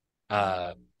those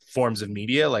forms of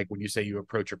media? Like, would you say you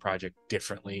approach your project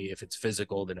differently if it's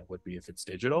physical than it would be if it's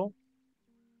digital?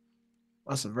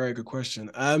 That's a very good question.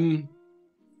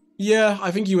 Yeah,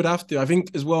 I think you would have to. I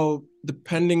think as well,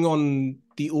 depending on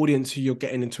the audience who you're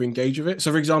getting to engage with it.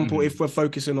 So for example, if we're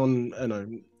focusing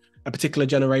on, a particular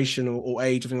generation or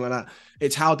age or something like that,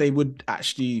 it's how they would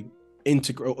actually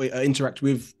interact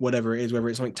with whatever it is, whether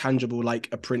it's something tangible like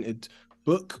a printed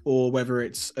book or whether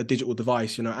it's a digital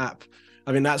device, app.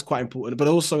 I mean, that's quite important, but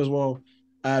also as well,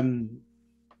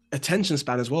 attention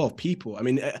span as well of people. I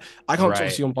mean, I can't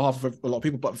obviously on behalf of a lot of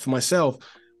people, but for myself,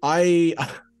 I'm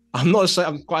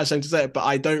quite ashamed to say it, but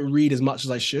I don't read as much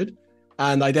as I should.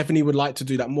 And I definitely would like to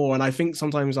do that more. And I think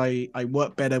sometimes I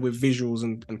work better with visuals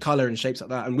and color and shapes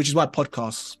like that, and which is why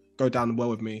podcasts go down well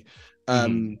with me.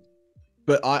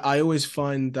 But I always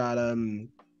find that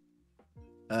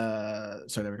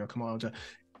so there we go. Come on,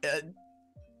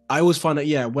 I always find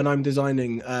that when I'm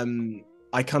designing,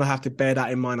 I kind of have to bear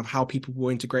that in mind of how people will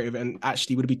integrate with it, and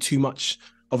actually would it be too much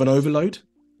of an overload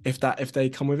if they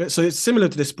come with it. So it's similar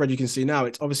to this spread you can see now.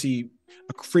 It's obviously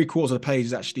 3/4 of the page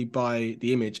is actually by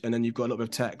the image, and then you've got a little bit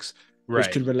of text,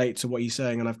 which could relate to what you're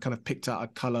saying. And I've kind of picked out a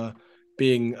color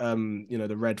being,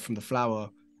 the red from the flower.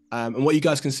 And what you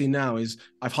guys can see now is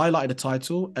I've highlighted the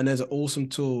title, and there's an awesome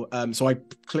tool. So I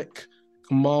click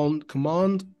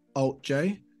Command Alt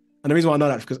J, And the reason why I know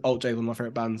that is because Alt J is one of my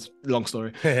favorite bands. Long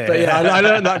story. But yeah, I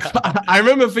learned that. I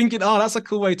remember thinking, oh, that's a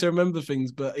cool way to remember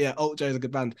things. But yeah, Alt J is a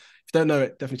good band. If you don't know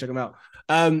it, definitely check them out.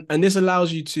 And this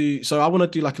allows you to, so I want to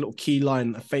do like a little key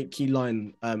line, a fake key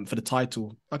line for the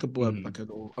title, like a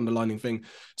little underlining thing.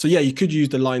 So yeah, you could use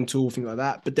the line tool, things like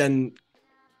that. But then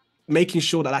making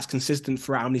sure that that's consistent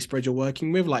throughout how many spreads you're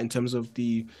working with, like in terms of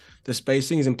the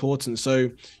spacing is important.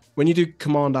 So when you do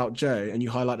Command Alt J and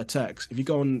you highlight the text, if you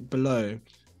go on below,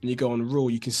 and you go on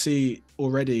rule, you can see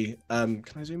already, can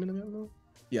I zoom in a bit more?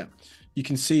 Yeah, you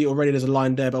can see already there's a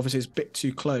line there, but obviously it's a bit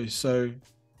too close. So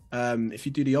if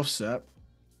you do the offset,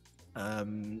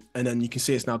 and then you can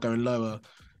see it's now going lower.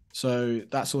 So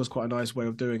that's always quite a nice way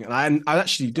of doing it. And I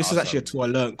actually, this is actually a tool I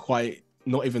learned quite,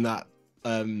 not even that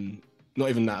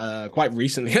quite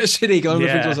recently, actually.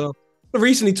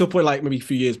 Recently to a point like maybe a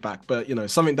few years back, but you know,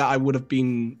 something that I would have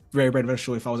been very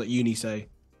beneficial if I was at uni, say,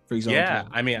 for example. Yeah,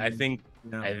 I mean, I think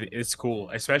it's cool,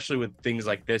 especially with things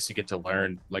like this. You get to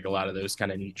learn like a lot of those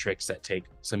kind of neat tricks that take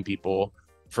some people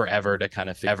forever to kind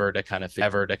of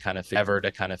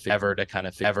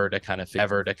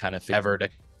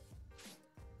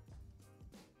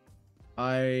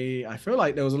I feel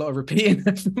like there was a lot of repeating.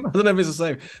 I don't know if it's the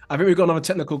same. I think we've got another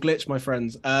technical glitch, my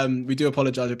friends. We do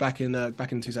apologize. We're back in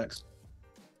 2 secs.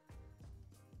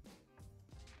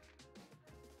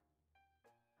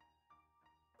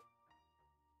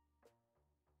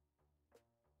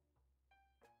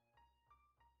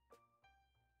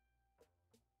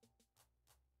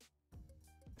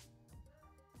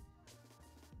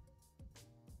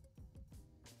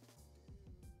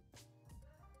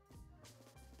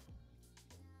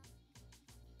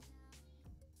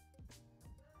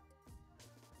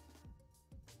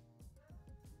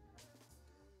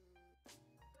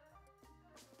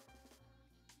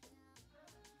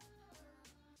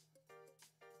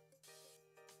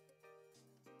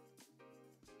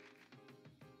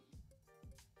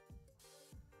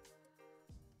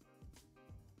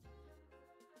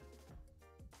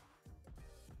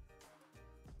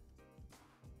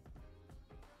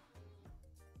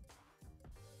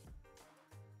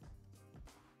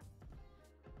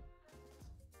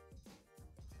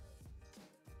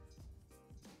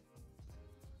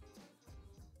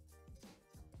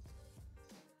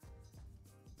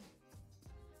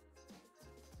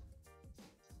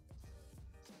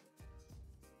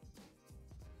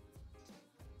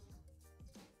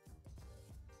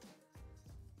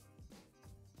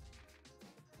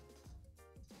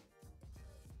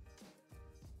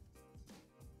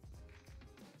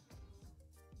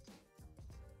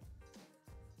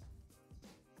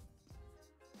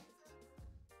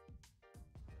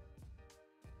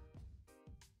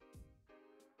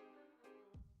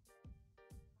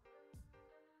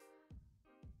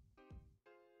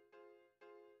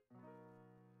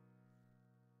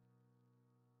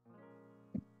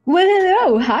 Well,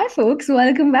 hello. Hi, folks.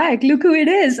 Welcome back. Look who it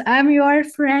is. I'm your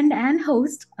friend and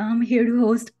host. I'm here to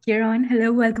host Kieron.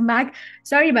 Hello, welcome back.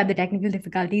 Sorry about the technical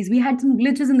difficulties. We had some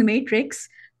glitches in the matrix,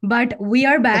 but we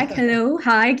are back. Hello.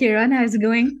 Hi, Kieron. How's it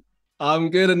going? I'm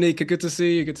good, Anika. Good to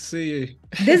see you. Good to see you.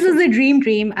 This is a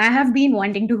dream. I have been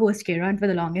wanting to host Kieron for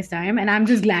the longest time, and I'm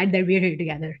just glad that we're here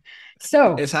together.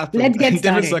 So it's happened. Let's get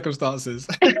started. Different circumstances.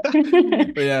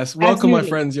 But yes, welcome, my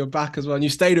friends. You're back as well. And you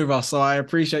stayed with us, so I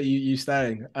appreciate you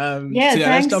staying.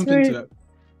 Let's jump into it.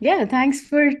 Yeah, thanks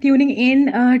for tuning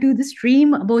in to the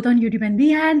stream, both on YouTube and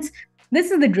Behance.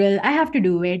 This is the drill. I have to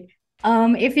do it.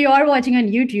 If you are watching on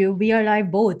YouTube, we are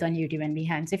live both on YouTube and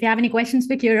Behance. If you have any questions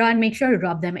for Kieron, make sure to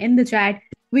drop them in the chat.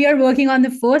 We are working on the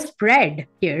first spread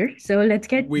here, so let's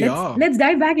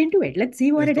dive back into it. Let's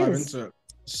see what it is.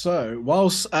 So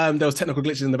whilst there was technical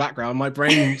glitches in the background, my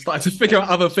brain started to figure out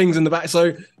other things in the back.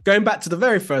 So going back to the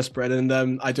very first spread,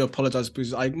 and I do apologize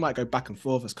because I might go back and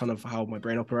forth. That's kind of how my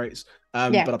brain operates.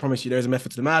 But I promise you, there is a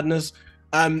method to the madness.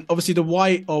 Obviously the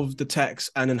white of the text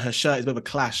and then her shirt is a bit of a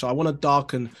clash. So I want to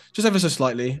darken just ever so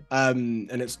slightly. And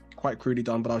it's quite crudely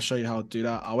done, but I'll show you how to do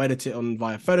that. I'll edit it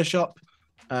via Photoshop.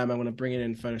 I'm going to bring it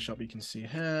in Photoshop. You can see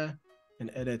here and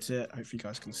edit it. Hopefully you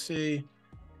guys can see.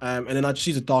 And then I just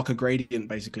use a darker gradient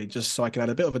basically, just so I can add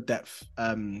a bit of a depth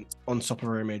on top of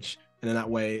our image. And then that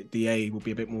way the A will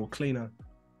be a bit more cleaner.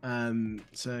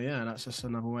 So yeah, that's just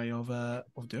another way of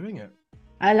doing it.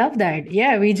 I love that.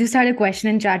 Yeah, we just had a question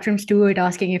in chat from Stuart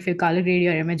asking if you color grade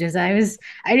your images. I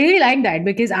really like that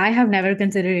because I have never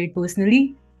considered it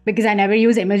personally because I never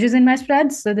use images in my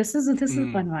spreads. So this is a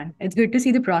fun one. It's good to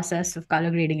see the process of color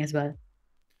grading as well.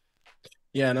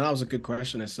 Yeah, no, that was a good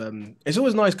question. It's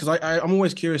always nice because I'm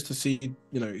always curious to see,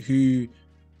 who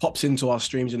pops into our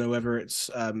streams, whether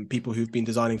it's people who've been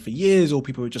designing for years or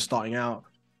people who are just starting out.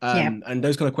 Yeah. And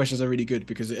those kind of questions are really good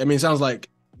because, I mean, it sounds like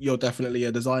you're definitely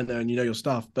a designer and you know your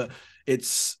stuff, but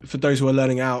it's for those who are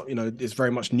learning out, you know, it's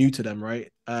very much new to them,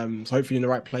 right? So hopefully in the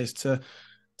right place to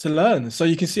learn. So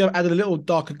you can see I've added a little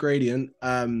darker gradient.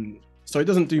 So it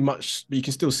doesn't do much, but you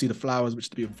can still see the flowers, which are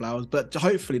the beautiful flowers. But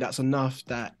hopefully that's enough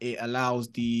that it allows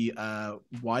the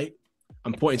white.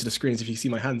 I'm pointing to the screen as if you see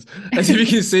my hands, as if you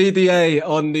can see the A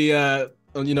on the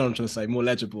on, you know what I'm trying to say, more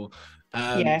legible.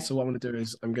 Yeah. So what I'm gonna do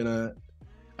is I'm gonna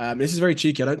this is very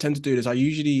cheeky. I don't tend to do this. I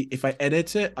usually, if I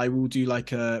edit it, I will do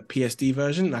like a PSD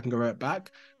version and I can go right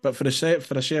back. But for the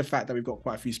sheer fact that we've got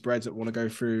quite a few spreads that we want to go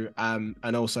through, and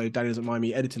also Danny doesn't mind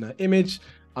me editing an image,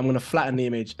 I'm going to flatten the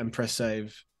image and press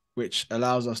save, which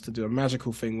allows us to do a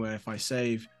magical thing where if I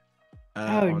save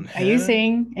on Are you here,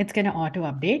 saying it's gonna auto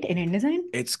update in InDesign?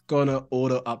 it's gonna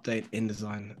auto update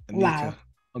InDesign. Anika, Wow.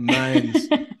 my mind's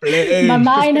My blown.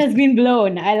 mind has been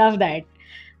blown. I love that.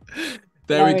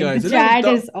 There we Love go. it. It's The a little chat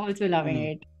dark. is also loving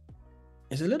it.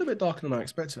 It's a little bit darker than I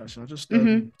expected, actually. I just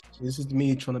Mm-hmm. this is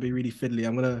me trying to be really fiddly.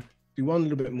 I'm gonna do one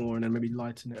little bit more and then maybe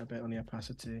lighten it a bit on the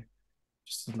opacity,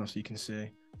 just enough so you can see.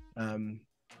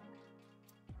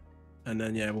 And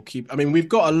then yeah, we'll keep. I mean, we've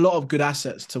got a lot of good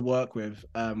assets to work with,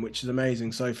 which is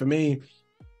amazing. So for me,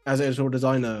 as an editorial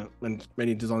designer, and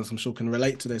many designers I'm sure can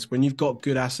relate to this, when you've got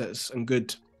good assets and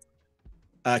good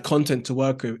content to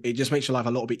work with, it just makes your life a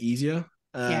little bit easier.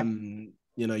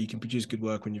 You know, you can produce good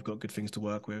work when you've got good things to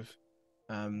work with.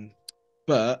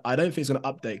 But I don't think it's going to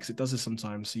update because it does this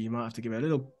sometimes. So you might have to give it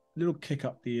a little kick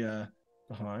up the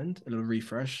behind, a little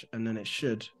refresh, and then it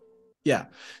should. Yeah.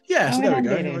 So there we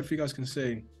go. Hopefully you guys can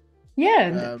see.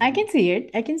 Yeah, I can see it.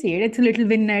 It's a little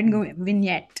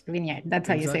vignette. That's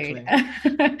how Exactly. you say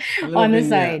it. On the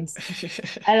vignette.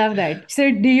 sides. I love that. So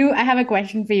I have a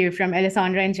question for you from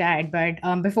Alessandra and Chad, but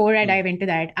before I dive into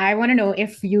that, I want to know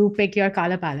if you pick your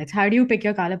color palettes. How do you pick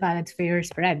your color palettes for your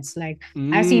spreads? Like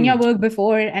I've seen your work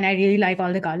before and I really like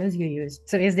all the colors you use.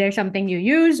 So is there something you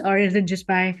use or is it just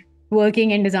by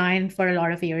working in design for a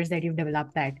lot of years that you've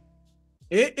developed that?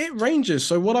 It ranges.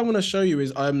 So what I want to show you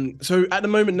is so at the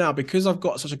moment now, because I've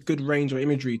got such a good range of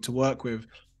imagery to work with,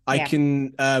 I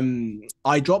can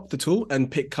I drop the tool and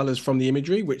pick colors from the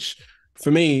imagery, which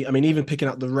for me, I mean, even picking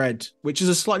up the red, which is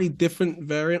a slightly different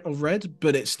variant of red,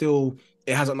 but it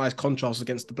has a nice contrast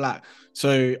against the black.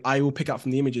 So I will pick up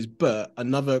from the images. But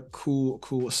another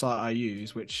cool site I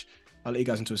use, which I'll let you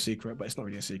guys into a secret, but it's not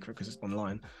really a secret because it's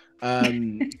online,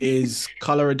 is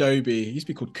Color Adobe. It used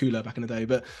to be called Cooler back in the day,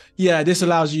 but yeah, this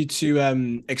allows you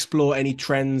to explore any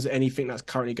trends, anything that's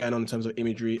currently going on in terms of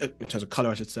imagery, in terms of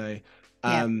color, I should say.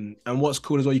 And what's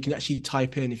cool as well, you can actually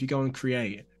type in, if you go and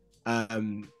create,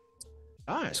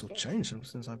 it's all changed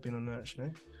since I've been on there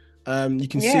actually. You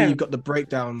can see you've got the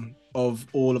breakdown of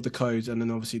all of the codes, and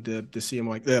then obviously the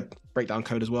CMY, the breakdown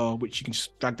code as well, which you can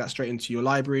just drag that straight into your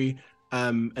library.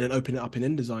 And then open it up in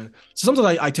InDesign. So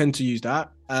sometimes I tend to use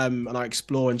that and I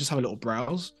explore and just have a little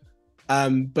browse.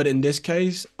 But in this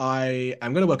case, I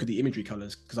am going to work with the imagery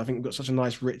colors because I think we've got such a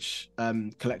nice, rich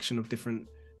collection of different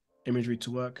imagery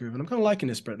to work with. And I'm kind of liking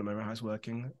this spread at the moment, how it's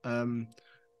working.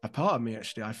 A part of me,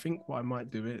 actually, I think what I might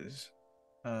do is...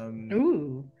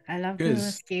 Ooh, I love the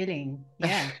scaling.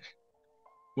 Yeah.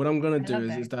 What I'm going to do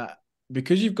is that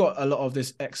because you've got a lot of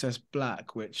this excess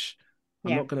black, which...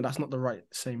 that's not the right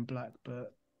same black,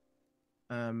 but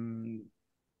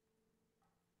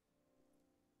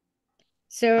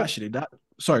so actually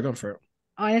sorry, go for it.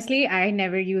 Honestly, I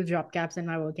never use drop caps in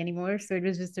my work anymore. So it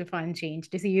was just a fun change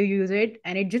to see you use it.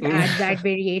 And it just adds that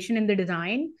variation in the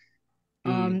design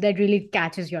that really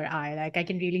catches your eye. Like I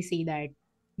can really see that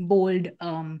bold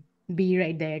B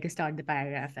right there to start the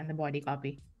paragraph and the body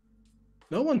copy.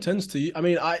 No one tends to. I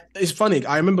mean, it's funny.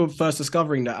 I remember first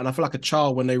discovering that, and I feel like a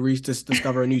child when they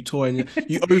discover a new toy and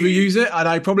you overuse it. And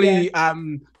I probably, I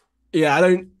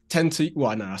don't tend to.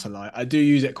 Well, no, that's a lie. I do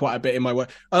use it quite a bit in my work,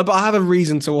 but I have a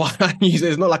reason to why I use it.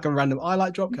 It's not like a random. I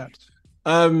like drop caps.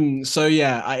 So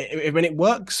yeah, when it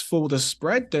works for the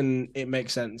spread, then it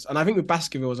makes sense. And I think with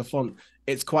Baskerville as a font,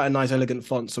 it's quite a nice, elegant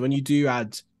font. So when you do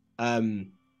add,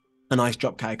 a nice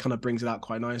drop cat, it kind of brings it out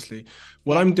quite nicely.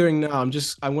 What I'm doing now,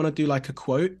 I want to do like a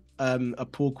quote, a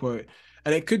pull quote,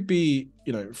 and it could be,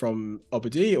 from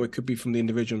Obadi or it could be from the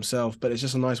individual himself, but it's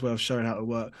just a nice way of showing how to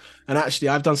work. And actually,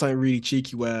 I've done something really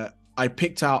cheeky where I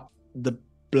picked out the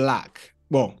black.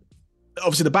 Well,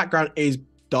 obviously the background is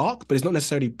dark, but it's not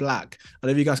necessarily black. I don't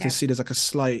know if you guys can see there's like a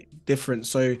slight difference.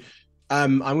 So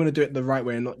I'm going to do it the right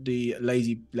way and not the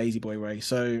lazy boy way.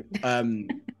 So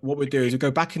what we do is we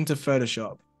go back into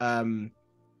Photoshop. And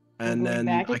then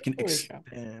I can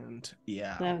expand.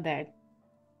 Yeah. Love that.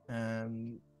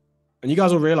 And you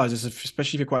guys will realize this,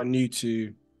 especially if you're quite new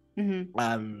to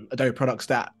Adobe products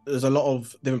that there's a lot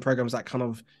of different programs that kind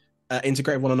of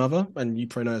integrate with one another, and you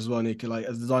probably know as well, Nika, like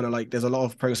as a designer, like there's a lot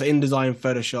of programs, so InDesign,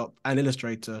 Photoshop, and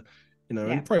Illustrator, you know,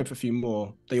 and probably a few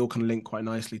more. They all can link quite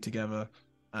nicely together.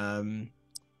 I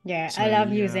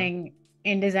love using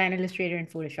InDesign, Illustrator, and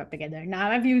Photoshop together.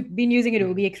 Now I've been using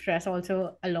Adobe Express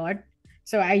also a lot,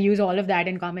 so I use all of that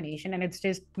in combination, and it's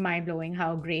just mind blowing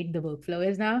how great the workflow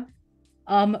is now.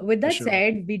 With that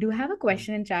said, we do have a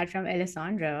question in chat from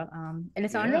Alessandra.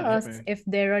 Alessandra asks if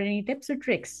there are any tips or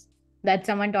tricks that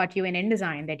someone taught you in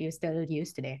InDesign that you still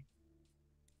use today.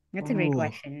 That's a great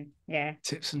question. Yeah.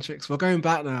 Tips and tricks. We're going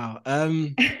back now.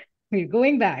 We're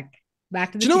going back to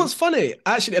the Do you know what's funny?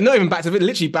 Actually, I'm not even back to it,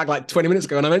 literally back like 20 minutes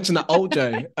ago, and I mentioned that Alt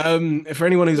J. For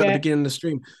anyone who's at the beginning of the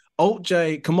stream, Alt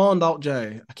J, Command Alt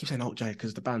J. I keep saying Alt J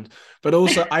because the band. But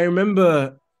also I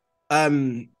remember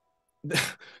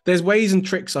there's ways and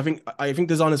tricks. I think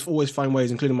designers always find ways,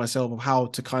 including myself, of how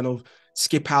to kind of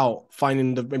skip out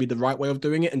finding maybe the right way of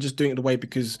doing it and just doing it the way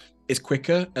because it's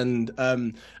quicker. And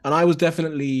I was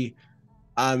definitely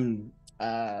in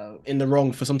the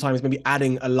wrong for sometimes maybe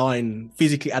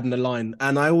physically adding a line.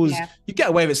 And I always you get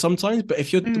away with it sometimes, but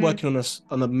if you're working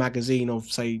on a magazine of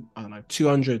say, I don't know,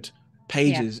 200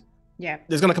 pages,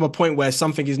 there's gonna come a point where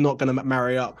something is not gonna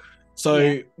marry up.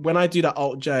 So when I do that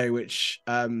Alt J, which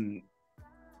I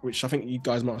think you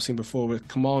guys might have seen before, with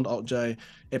Command Alt J,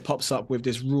 it pops up with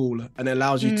this rule, and it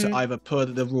allows you to either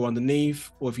put the rule underneath,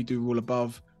 or if you do rule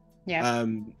above, you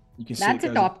can see that's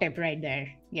a top tip right there.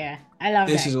 Yeah, I love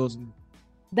this is awesome.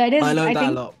 That is, I learned that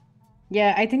a lot.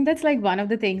 Yeah, I think that's like one of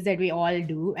the things that we all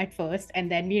do at first,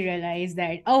 and then we realize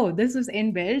that, oh, this was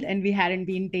inbuilt, and we hadn't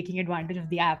been taking advantage of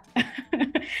the app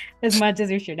as much as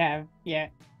we should have. Yeah,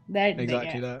 that.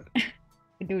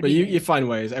 But you find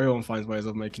ways. Everyone finds ways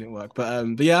of making it work.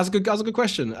 But yeah, that's a good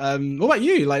question. What about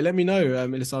you? Like, let me know,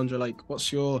 Alessandra. Like, do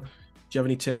you have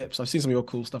any tips? I've seen some of your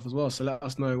cool stuff as well. So let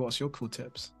us know what's your cool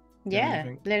tips.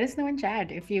 Yeah, let us know in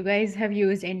chat if you guys have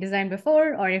used InDesign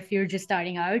before, or if you're just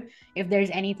starting out, if there's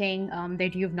anything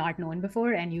that you've not known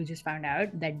before and you just found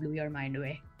out that blew your mind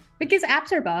away. Because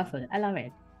apps are powerful. I love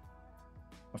it.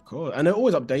 Of course. And they're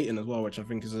always updating as well, which I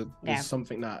think is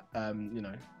something that, have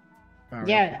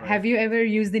you ever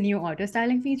used the new auto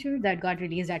styling feature that got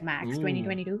released at Max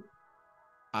 2022?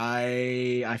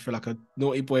 I feel like a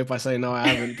naughty boy if I say no, I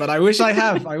haven't, but I wish I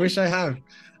have.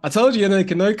 I told you, no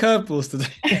curveballs today.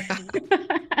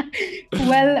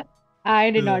 Well,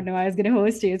 I did not know I was going to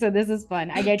host you, so this is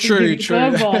fun. I get to give you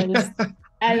curveballs.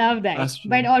 I love that.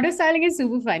 But auto styling is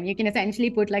super fun. You can essentially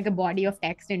put like a body of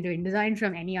text into InDesign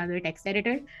from any other text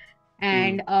editor.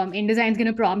 And InDesign is going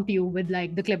to prompt you with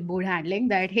like the clipboard handling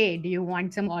that, hey, do you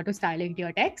want some auto styling to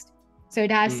your text? So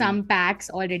it has some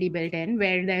packs already built in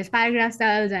where there's paragraph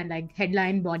styles and like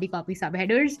headline, body copy,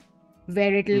 subheaders,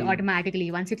 where it'll automatically,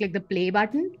 once you click the play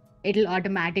button, it'll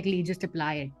automatically just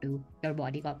apply it to your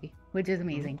body copy, which is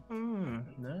amazing.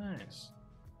 Nice.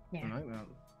 Yeah. I like that.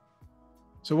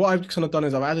 So what I've kind of done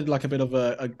is I've added like a bit of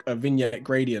a vignette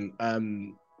gradient,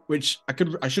 which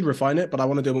I should refine it, but I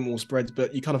want to do a bit more spreads,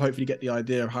 but you kind of hopefully get the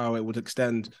idea of how it would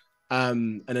extend.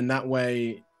 And in that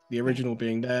way, the original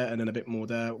being there and then a bit more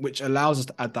there, which allows us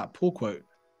to add that pull quote.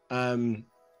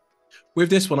 With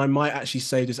this one, I might actually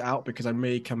save this out because I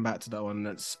may come back to that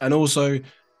one. And also,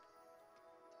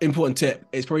 important tip,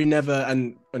 it's probably never,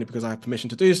 and only because I have permission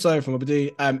to do so from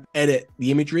Adobe, edit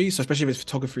the imagery. So especially if it's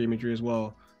photography imagery as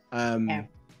well. I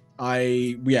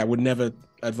would never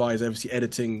advise obviously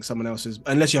editing someone else's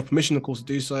unless you have permission, of course, to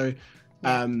do so.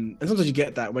 And sometimes you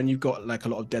get that when you've got like a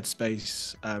lot of dead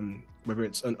space, whether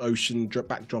it's an ocean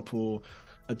backdrop or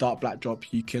a dark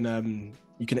backdrop, you can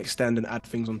extend and add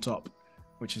things on top,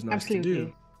 which is nice to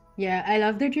do. Yeah, I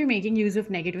love that you're making use of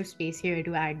negative space here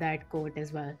to add that quote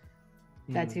as well.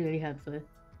 That's really helpful.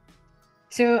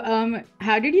 So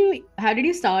how did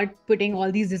you start putting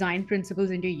all these design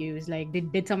principles into use? Like,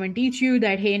 did someone teach you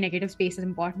that, hey, negative space is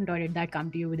important, or did that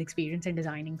come to you with experience in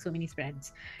designing so many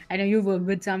spreads? I know you've worked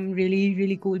with some really,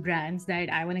 really cool brands that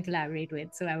I want to collaborate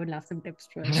with, so I would love some tips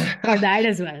for that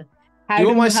as well. You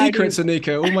want my secrets,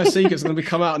 Anika? All my secrets are going to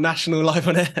become out national live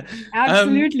on air.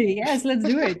 Absolutely. Yes, let's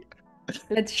do it.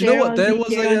 Let's share all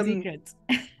the secrets.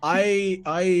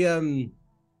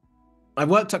 I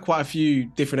worked at quite a few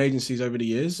different agencies over the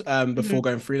years before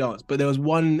going freelance, but there was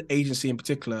one agency in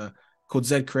particular called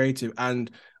Z Creative, and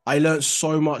I learned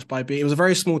so much by being. It was a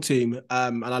very small team,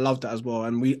 and I loved that as well.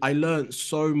 And I learned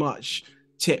so much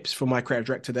tips from my creative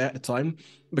director there at the time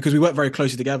because we worked very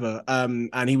closely together.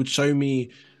 And he would show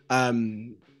me, I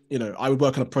would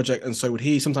work on a project, and so would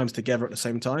he, sometimes together at the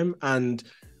same time. And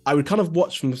I would kind of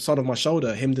watch from the side of my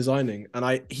shoulder him designing,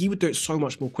 and he would do it so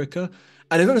much more quicker.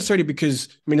 And it's not necessarily because,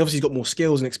 I mean, obviously he's got more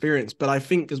skills and experience, but I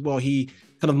think as well, he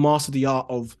kind of mastered the art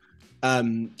of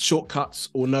shortcuts,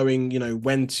 or knowing,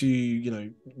 when to,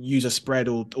 use a spread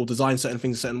or design certain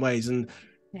things certain ways. And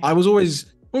I was always, I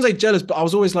wouldn't say jealous, but I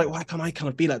was always like, why can't I kind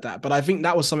of be like that? But I think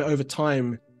that was something over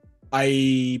time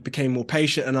I became more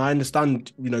patient, and I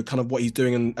understand, kind of what he's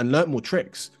doing, and learnt more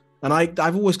tricks. And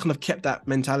I've always kind of kept that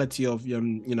mentality of,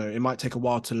 it might take a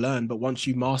while to learn, but once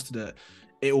you mastered it,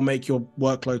 it will make your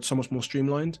workload so much more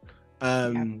streamlined.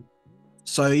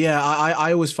 So yeah,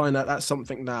 I always find that that's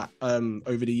something that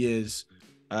over the years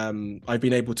I've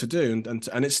been able to do,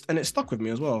 and it's stuck with me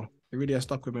as well. It really has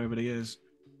stuck with me over the years,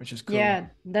 which is cool. Yeah,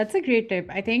 that's a great tip.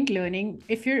 I think learning,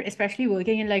 if you're especially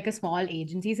working in like a small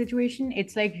agency situation,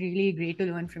 it's like really great to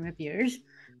learn from your peers,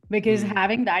 because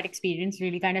having that experience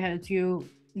really kind of helps you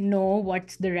know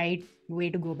what's the right way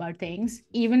to go about things.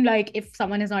 Even like if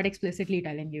someone is not explicitly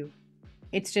telling you,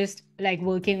 it's just like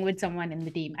working with someone in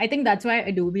the team. I think that's why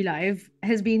Adobe Live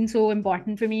has been so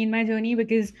important for me in my journey,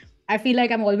 because I feel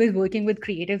like I'm always working with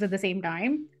creatives at the same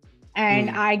time. And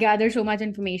I gather so much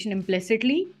information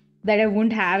implicitly that I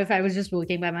wouldn't have if I was just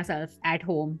working by myself at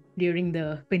home during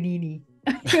the panini.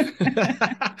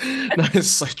 No,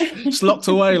 it's locked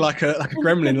away like a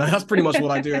gremlin. Like, that's pretty much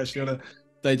what I do actually on a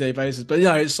day-to-day basis. But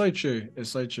yeah, it's so true. It's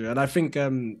so true. And I think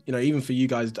even for you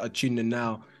guys that are tuning in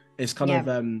now, it's kind of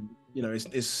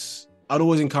it's I'd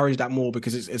always encourage that more,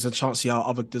 because it's a chance to see how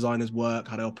other designers work,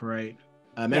 how they operate.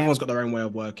 Everyone's got their own way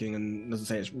of working, and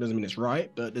doesn't mean it's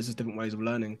right, but there's just different ways of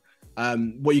learning.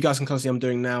 What you guys can kind of see I'm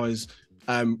doing now is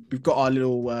we've got our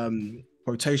little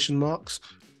quotation marks,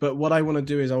 but what I want to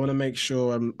do is I want to make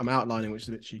sure I'm outlining, which is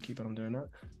a bit cheeky, but I'm doing that,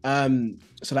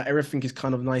 so that everything is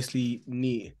kind of nicely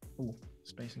neat. Oh,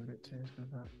 spacing a bit too.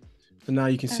 So now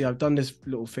you can see I've done this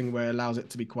little thing where it allows it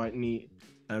to be quite neat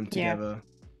together,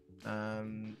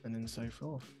 and then so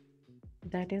forth.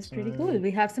 That is pretty cool.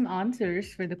 We have some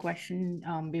answers for the question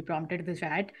we prompted in the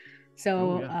chat.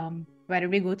 So why don't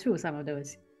we go through some of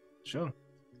those? Sure.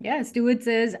 Yeah, Stuart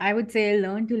says, I would say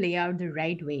learn to lay out the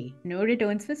right way. No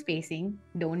returns for spacing.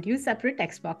 Don't use separate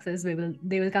text boxes.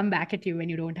 They will come back at you when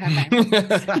you don't have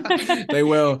time. They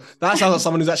will. That sounds like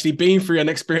someone who's actually been through an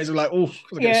experience of like, oh,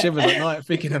 I get shivers at night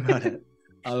thinking about it.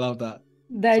 I love that.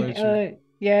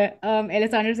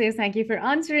 Alessandra says, thank you for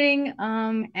answering.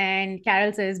 And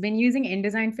Carol says, been using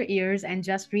InDesign for years and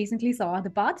just recently saw the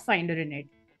Pathfinder in it.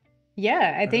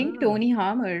 Yeah, I think Tony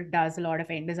Harmer does a lot of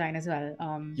InDesign as well.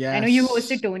 Yes. I know you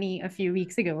hosted Tony a few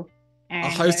weeks ago. And I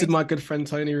hosted my good friend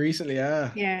Tony recently.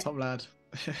 Yeah. Top lad.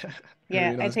 Yeah,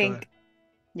 really nice, I think. Guy.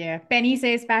 Yeah. Penny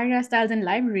says paragraph styles and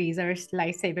libraries are a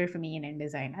lifesaver for me in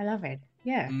InDesign. I love it.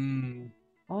 Yeah.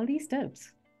 All these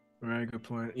tips. Very good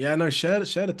point. Yeah, no, share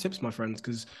the tips, my friends,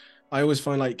 because I always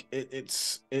find like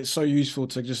it's so useful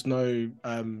to just know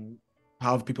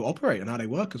how people operate and how they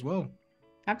work as well.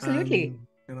 Absolutely.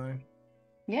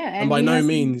 Yeah, and by no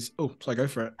means. Oh, sorry, go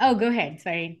for it. Oh, go ahead.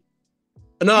 Sorry.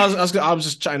 No, I was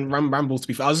just chatting ramble. To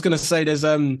be fair, I was just gonna say there's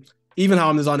even how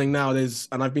I'm designing now.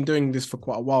 And I've been doing this for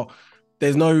quite a while.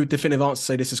 There's no definitive answer to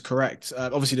say this is correct.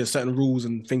 Obviously, there's certain rules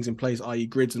and things in place, i.e.,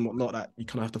 grids and whatnot, that you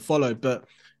kind of have to follow. But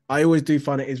I always do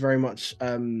find it is very much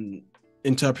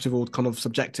interpretive or kind of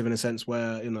subjective in a sense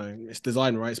where it's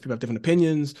design, right? So people have different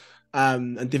opinions.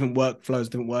 And different workflows,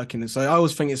 different working. And so I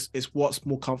always think it's what's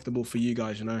more comfortable for you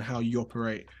guys, how you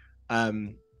operate.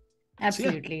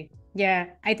 Absolutely. So yeah,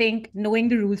 I think knowing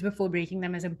the rules before breaking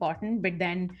them is important, but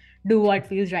then do what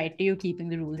feels right to you, keeping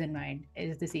the rules in mind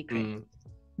is the secret.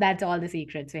 That's all the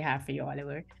secrets we have for you,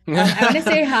 Oliver. I want to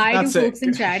say hi to folks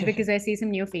in chat because I see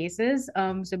some new faces.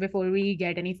 So before we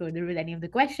get any further with any of the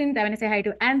questions, I want to say hi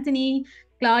to Anthony.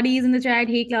 Claudie's in the chat.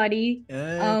 Hey, Claudie.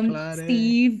 Claudie.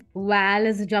 Steve, Val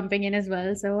is jumping in as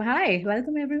well. So hi,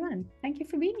 welcome everyone. Thank you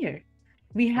for being here.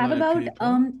 We have about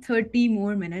 30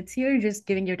 more minutes here. Just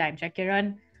giving your time check,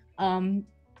 Kieron.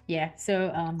 Yeah,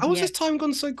 so how was this time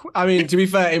gone so quick? I mean, to be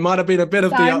fair, it might have been a bit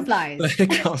of the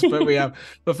hiccups, but we have.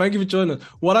 But thank you for joining us.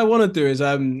 What I want to do is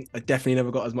I definitely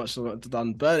never got as much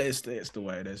done, but it's the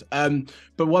way it is.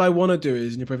 But what I want to do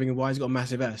is, and you're probably thinking, why has it got a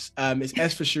massive S? It's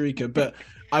S for Sharika, but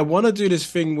I want to do this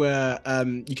thing where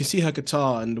you can see her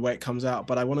guitar and the way it comes out,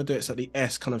 but I want to do it so that the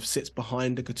S kind of sits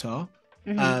behind the guitar.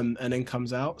 And then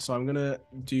comes out. So I'm gonna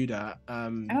do that.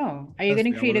 Are you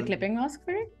gonna create a clipping mask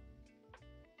for it?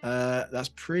 That's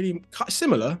pretty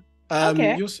similar.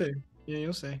 Okay. You'll see. Yeah,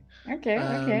 you'll see.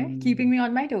 Okay. Keeping me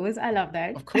on my toes. I love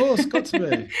that. Of course, got to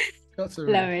be.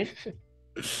 Love it.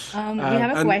 We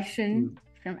have a question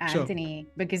from Sure. Anthony,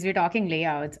 because we're talking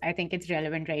layouts. I think it's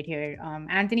relevant right here.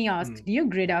 Anthony asks, do you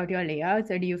grid out your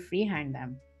layouts or do you freehand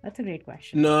them? That's a great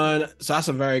question. No, so that's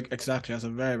a very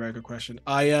very good question.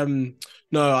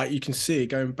 You can see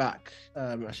going back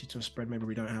actually to a spread, maybe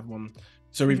we don't have one.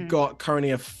 So we've got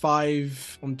currently a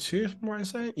 5-on-2, if I'm right in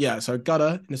saying. Yeah, so a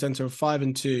gutter in the center of 5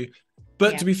 and 2.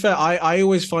 But to be fair, I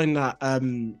always find that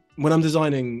when I'm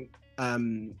designing,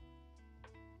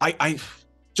 I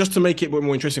just to make it a bit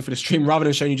more interesting for the stream, rather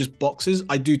than showing you just boxes,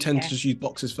 I do tend to just use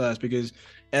boxes first, because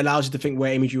it allows you to think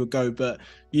where imagery would go. But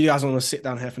you guys want to sit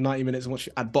down here for 90 minutes and watch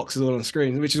you add boxes all on the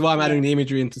screen, which is why I'm adding the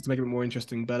imagery in to make it a bit more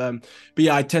interesting. But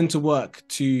yeah, I tend to work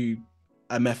to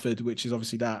a method, which is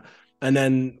obviously that. And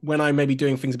then when I may be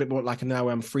doing things a bit more like now,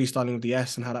 where I'm freestyling with the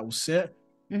S and how that will sit,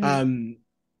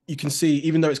 you can see,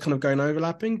 even though it's kind of going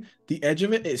overlapping, the edge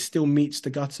of it still meets the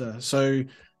gutter. So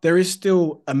there is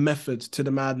still a method to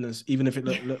the madness, even if it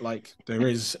look like there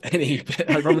is any.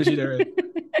 I promise you there is.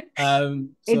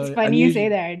 It's funny you say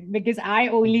that, because I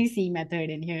only see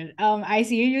method in here. I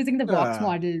see you using the box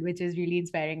model, which is really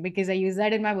inspiring, because I use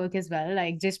that in my work as well.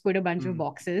 Like, just put a bunch of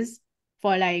boxes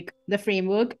for like the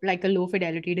framework, like a low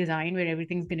fidelity design where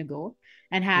everything's gonna go,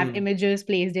 and have images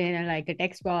placed in like a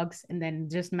text box, and then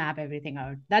just map everything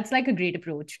out. That's like a great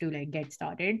approach to like get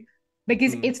started,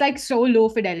 because it's like so low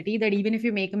fidelity that even if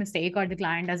you make a mistake or the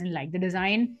client doesn't like the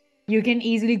design, you can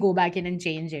easily go back in and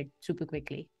change it super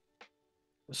quickly.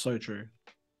 So true.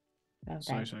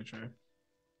 Okay. So true.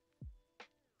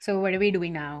 So what are we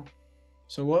doing now?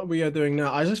 So what we are doing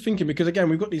now, I was just thinking, because again,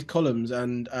 we've got these columns,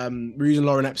 and we're using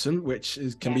Lauren Epson, which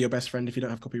can be your best friend if you don't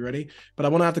have copy ready. But I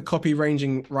want to have the copy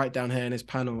ranging right down here in this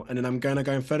panel. And then I'm going to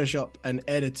go in Photoshop and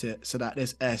edit it so that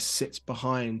this S sits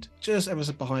behind, just ever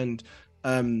so behind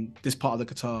this part of the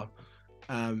guitar.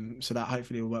 So that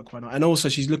hopefully will work quite nice. And also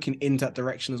she's looking in that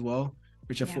direction as well,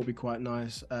 which I thought would be quite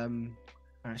nice.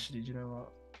 Actually, do you know what?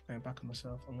 Going back on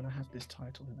myself, I'm going to have this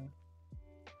title here,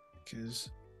 because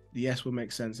the S will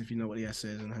make sense if you know what the S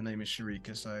is, and her name is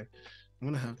Sharika. So I'm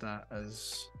going to have that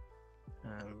as...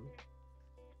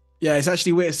 yeah, it's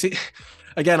actually weird. See,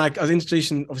 again, I was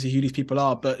introducing obviously who these people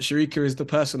are, but Sharika is the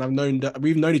person I've known.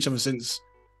 We've known each other since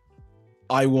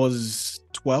I was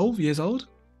 12 years old.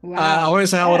 Wow. I won't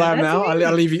say how old I am now.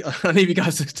 I'll leave you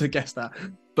guys to guess that.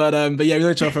 But yeah, we've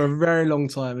known each other for a very long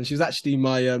time, and she was actually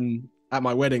my at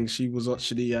my wedding. She was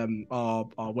actually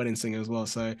our wedding singer as well.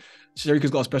 So Sharika's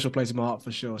got a special place in my heart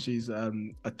for sure. She's a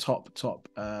top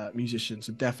musician,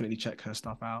 so definitely check her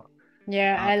stuff out.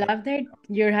 Yeah, I love that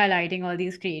you're highlighting all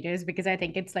these creators, because I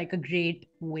think it's like a great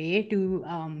way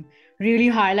to really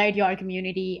highlight your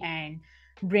community and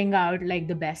bring out like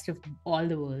the best of all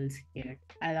the worlds here.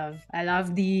 I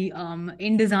love the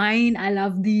InDesign. I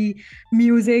love the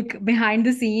music behind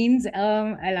the scenes.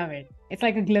 I love it. It's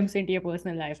like a glimpse into your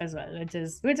personal life as well, which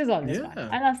is always fun.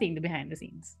 I love seeing the behind the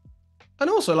scenes. And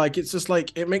also, like, it's just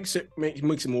like it makes it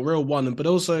more real, but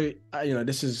also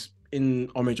this is in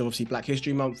homage, obviously, Black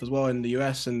History Month as well in the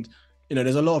US, and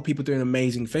there's a lot of people doing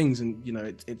amazing things, and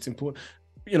it's important.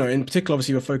 In particular,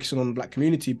 obviously, we're focusing on the Black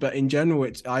community, but in general,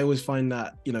 I always find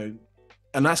that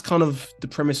and that's kind of the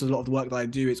premise of a lot of the work that I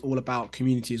do. It's all about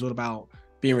community. It's all about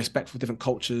being respectful of different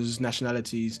cultures,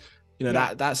 nationalities.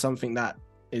 That's something that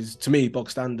is, to me, bog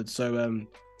standard. So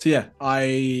yeah,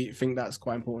 I think that's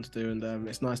quite important to do, and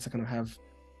it's nice to kind of have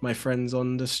my friends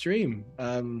on the stream.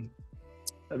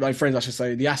 My friends, I should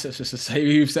say, the assets, just to say,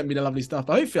 who've sent me the lovely stuff.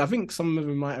 But hopefully, I think some of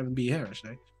them might even be here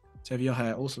actually. So if you're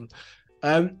here, awesome.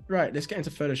 Right, let's get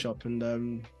into Photoshop,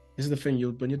 and this is the thing.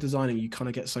 When you're designing, you kind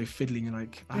of get so fiddly. You're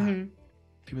like,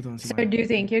 people don't see. So do you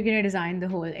think you're gonna design the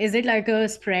whole? Is it like a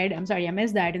spread? I'm sorry, I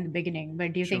missed that in the beginning.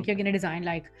 But do you think you're gonna design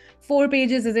like 4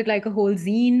 pages? Is it like a whole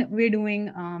zine we're doing?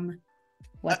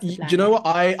 What's the plan? Do you know what?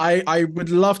 I would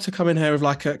love to come in here with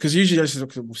like because usually this is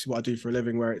obviously what I do for a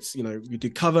living, where it's we do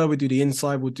cover, we do the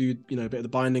inside, we'll do a bit of the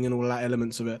binding and all that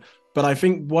elements of it. But I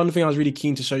think one thing I was really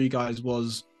keen to show you guys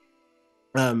was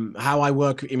how I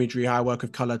work with imagery, how I work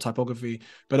with color, typography,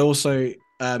 but also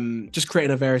just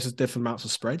creating a various different amounts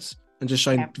of spreads and just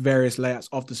showing various layouts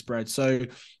of the spread. So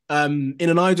in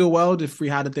an ideal world, if we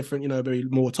had a different, maybe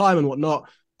more time and whatnot,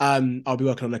 I'll be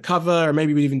working on a cover, or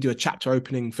maybe we'd even do a chapter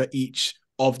opening for each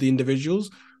of the individuals.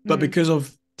 But because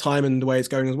of time and the way it's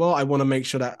going as well, I want to make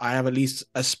sure that I have at least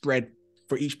a spread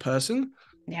for each person.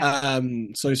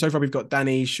 So far we've got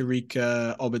Danny,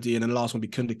 Sharika, Obadi, and then the last one will be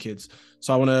Kunda Kids.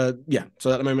 So I want to,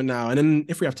 so at the moment now, and then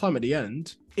if we have time at the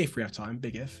end,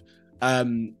 big if,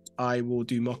 I will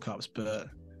do mock-ups, but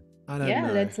I don't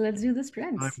know. Let's do the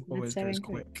spreads. I'm always goes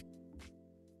quick.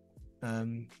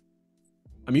 I'm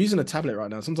using a tablet right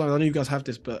now. Sometimes I know you guys have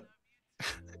this, but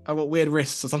I've got weird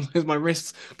wrists, so sometimes my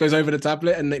wrist goes over the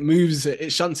tablet and it moves it,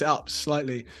 it shunts it up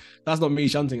slightly. That's not me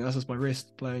shunting, that's just my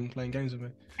wrist playing games with me.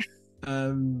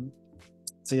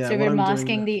 So yeah, so we're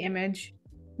masking the image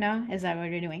now. Is that what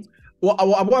you're doing? What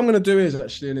I'm going to do is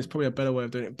actually, and it's probably a better way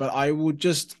of doing it, but I would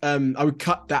just I would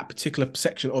cut that particular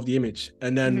section of the image,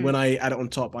 and then when I add it on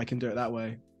top, I can do it that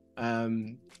way.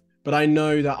 But I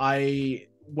know that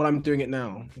what I'm doing it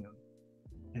now.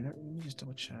 Let me just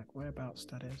double check whereabouts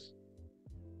that is.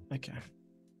 Okay.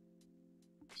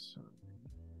 So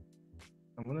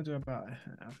I'm going to do about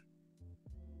here.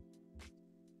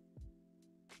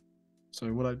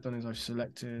 So what I've done is I've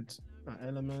selected that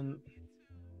element.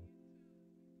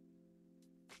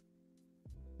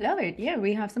 Love it. Yeah,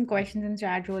 we have some questions in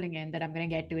chat rolling in that I'm going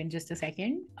to get to in just a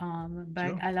second. But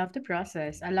sure. I love the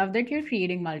process. I love that you're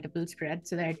creating multiple spreads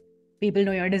so that people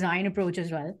know your design approach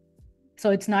as well. So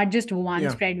it's not just one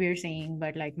spread we're seeing,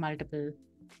 but like multiple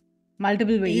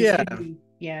ways. Yeah.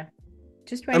 Yeah.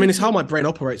 Just I mean, it's how my brain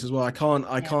operates as well. I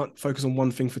can't focus on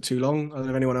one thing for too long. I don't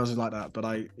know if anyone else is like that, but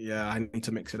I need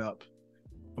to mix it up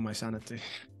for my sanity.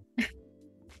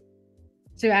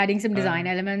 So you're adding some design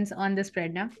elements on the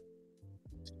spread now?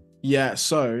 Yeah,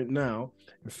 so now,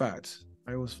 in fact,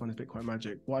 I always find this bit quite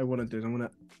magic. What I want to do is I'm going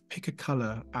to pick a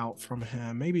color out from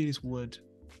here. Maybe this wood.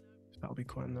 That'll be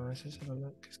quite nice. Let's have a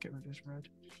look. Let's get rid of this red.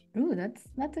 Ooh, that's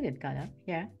a good color.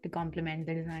 Yeah, to complement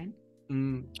the design.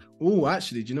 Oh,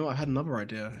 actually, do you know what? I had another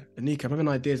idea. Anika, I'm having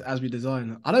ideas as we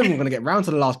design. I don't even want to get round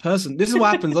to the last person. This is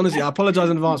what happens, honestly. I apologize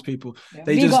in advance, people. Yeah,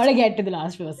 we gotta get to the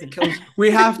last person. We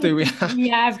have to. We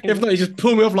have to. If not, you just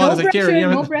pull me off like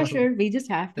Kieron. No pressure. We just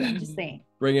have to. I'm just saying.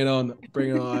 Bring it on.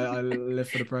 Bring it on. I live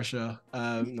for the pressure.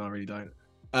 No, I really don't.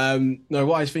 No,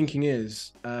 what I was thinking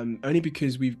is only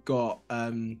because we've got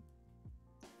an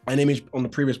image on the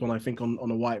previous one, I think on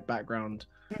a white background.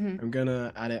 I'm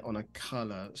gonna add it on a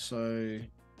color. So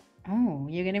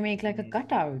you're gonna make like a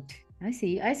cutout. I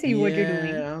see what you're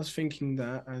doing. I was thinking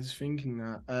that.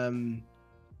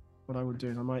 What I would do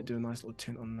is I might do a nice little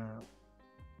tint on that.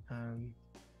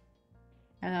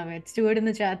 I love it. Stuart in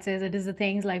the chat says it is the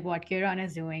things like what Kieron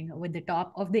is doing with the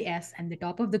top of the S and the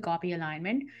top of the copy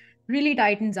alignment really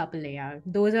tightens up a layout.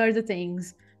 Those are the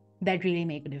things that really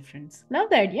make a difference. Love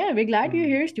that. Yeah, we're glad you're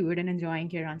here, Stuart, and enjoying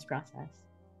Kieron's process.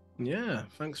 Yeah,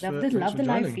 thanks love for love the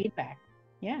joining. Live feedback.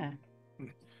 Yeah.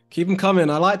 Keep them coming.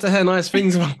 I like to hear nice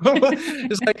things.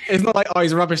 It's not like, oh,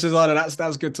 he's a rubbish designer.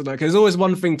 That's good to know. Because there's always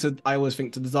one thing I always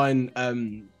think to design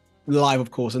live, of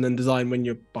course, and then design when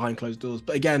you're behind closed doors.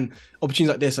 But again, opportunities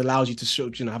like this allows you to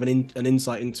sort of, have an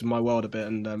insight into my world a bit.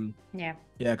 And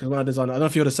because when I design, I don't know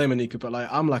if you're the same, Anika, but like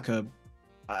I'm like a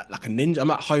ninja.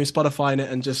 I'm at home Spotifying it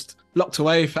and just locked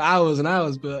away for hours and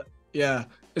hours. But yeah,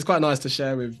 it's quite nice to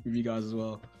share with you guys as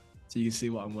well, so you can see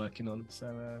what I'm working on.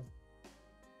 So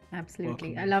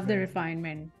absolutely, I love the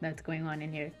refinement that's going on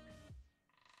in here.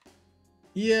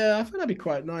 Yeah, I think that'd be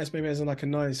quite nice. Maybe as like a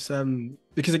nice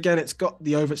because again, it's got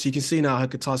the so you can see now her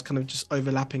guitar's kind of just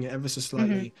overlapping it ever so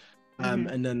slightly,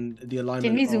 and then the alignment.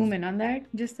 Can we zoom in on that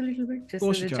just a little bit, just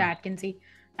so the chat can see?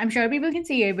 I'm sure people can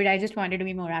see it, but I just wanted to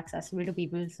be more accessible to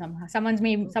people. Someone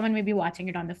may be watching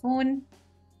it on the phone.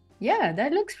 Yeah,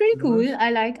 that looks pretty cool. I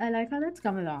like how that's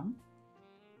come along.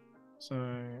 So,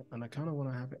 and I kind of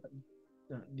want to have it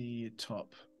at the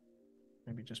top,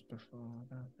 maybe just before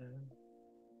that there.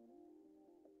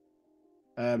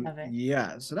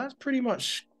 Yeah, so that's pretty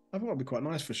much, I think that'll be quite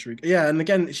nice for Shriek. Yeah, and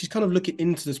again, she's kind of looking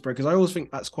into the spread, because I always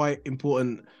think that's quite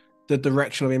important, the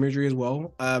direction of imagery as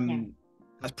well.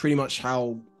 That's pretty much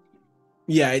how,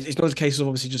 it's not a case of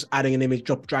obviously just adding an image,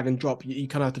 drag and drop. You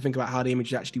kind of have to think about how the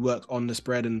image actually works on the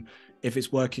spread, and if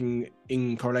it's working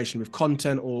in correlation with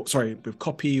content, or with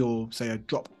copy, or say a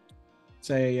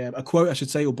quote, I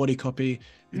should say, or body copy,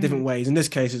 in different ways. In this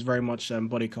case, it's very much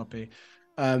body copy.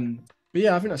 But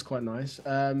yeah, I think that's quite nice.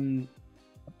 I'm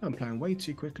playing way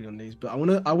too quickly on these, but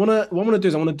what I want to do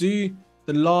is I want to do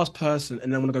the last person,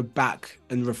 and then I want to go back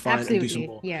and refine and do some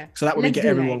more. Yeah. So that way we get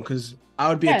everyone, because I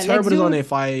would be a terrible designer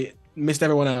if I missed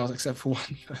everyone else except for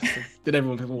one person. Did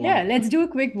everyone for one? Yeah, let's do a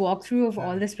quick walkthrough of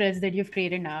all the spreads that you've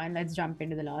created now, and let's jump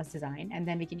into the last design, and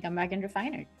then we can come back and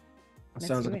refine it. That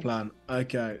sounds like a plan.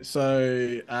 Okay,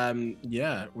 so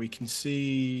we can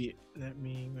see. Where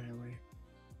are we?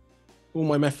 All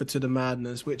my method to the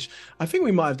madness, which I think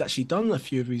we might have actually done a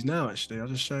few of these now. Actually, I'll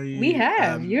just show you. We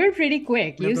have. You're pretty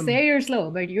quick. You say you're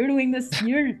slow, but you're doing this.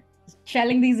 You're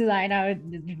shelling these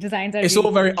designs out. It's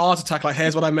all very art attack. Like,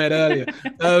 here's what I made earlier.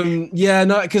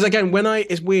 Because again,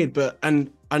 it's weird, and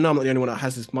I know I'm not the only one that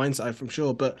has this mindset, I'm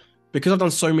sure, but because I've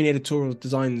done so many editorial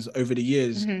designs over the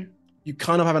years, you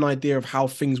kind of have an idea of how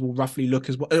things will roughly look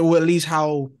as well, or at least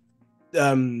how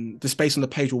the space on the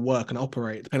page will work and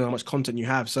operate depending on how much content you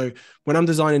have. So when I'm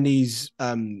designing these,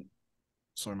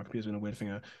 sorry, my computer's doing a weird thing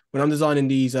here. When I'm designing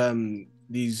these, when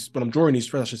I'm drawing these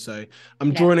threads, I should say,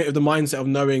 I'm drawing it with the mindset of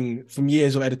knowing from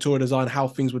years of editorial design how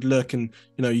things would look. And,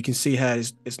 you know, you can see here,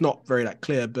 it's not very like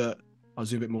clear, but I'll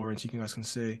zoom a bit more in so you guys can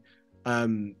see.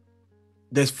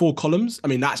 There's 4 columns. I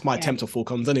mean, that's my attempt of 4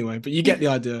 columns anyway, but you get the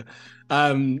idea.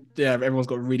 Yeah, everyone's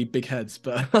got really big heads,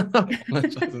 but so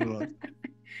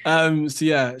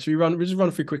yeah, we'll just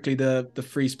run through quickly the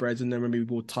 3 spreads, and then maybe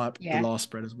we'll type the last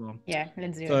spread as well. Yeah,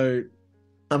 let's do it. So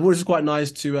I thought it was quite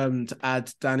nice to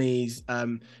add Danny's.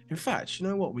 In fact, you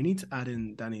know what? We need to add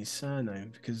in Danny's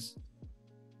surname, because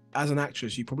as an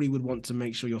actress, you probably would want to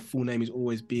make sure your full name is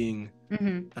always being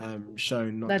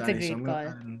shown, not That's Danny. a great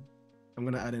call. I'm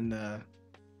gonna add in there.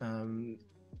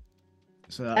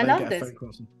 So I love this.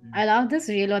 I love this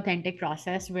real authentic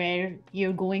process where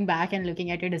you're going back and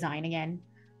looking at your design again,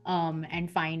 and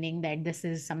finding that this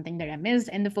is something that I missed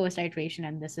in the first iteration,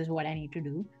 and this is what I need to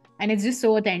do. And it's just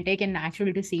so authentic and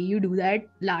natural to see you do that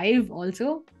live.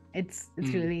 Also, it's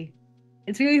really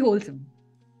wholesome.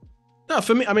 No,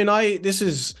 for me, I mean, this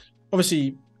is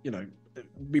obviously, you know,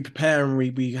 we prepare and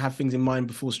we have things in mind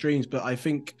before streams, but I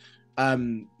think,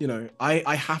 you know,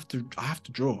 I have to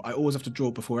draw. I always have to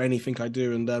draw before anything I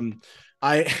do. And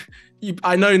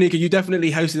I know, Nika, you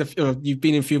definitely hosted you've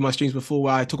been in a few of my streams before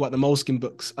where I talk about the Moleskine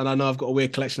books, and I know I've got a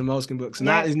weird collection of Moleskine books, and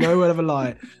that is no word of a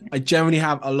lie. I generally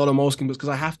have a lot of Moleskine books because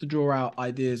I have to draw out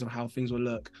ideas of how things will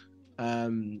look.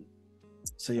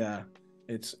 So yeah,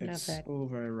 it's all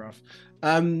very rough.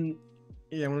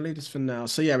 Yeah, I'm gonna leave this for now.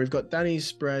 So yeah, we've got Danny's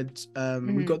spread.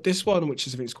 We've got this one, which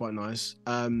I think is quite nice.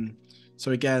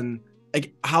 So again,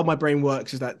 how my brain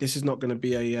works is that this is not going to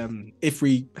be a if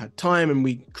we had time and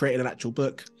we created an actual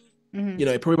book, you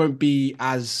know, it probably won't be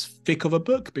as thick of a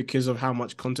book because of how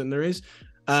much content there is,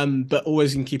 but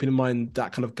always in keeping in mind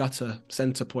that kind of gutter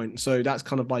center point. So that's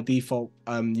kind of by default.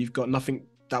 You've got nothing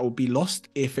that will be lost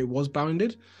if it was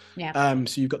bounded. So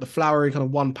you've got the flower in kind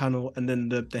of one panel, and then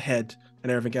the head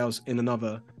and everything else in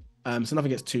another. So nothing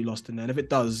gets too lost in there. And if it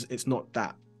does, it's not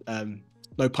that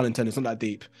no pun intended, it's not that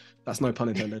deep. That's no pun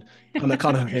intended. And that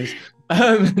kind of is.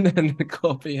 And then the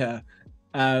copy here.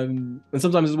 And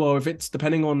sometimes as well, if it's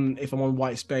depending on if I'm on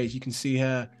white space, you can see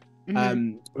here,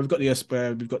 we've got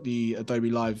the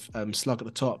Adobelive slug at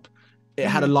the top. It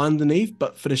had a line underneath,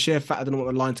 but for the sheer fact I don't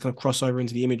want the line to kind of cross over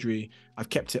into the imagery, I've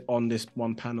kept it on this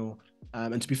one panel.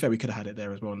 And to be fair, we could have had it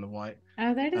there as well in the white.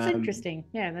 Oh, that is interesting.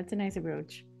 Yeah, that's a nice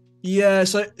approach. Yeah,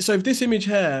 so if this image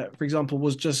here, for example,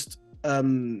 was just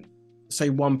say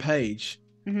one page,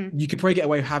 you could probably get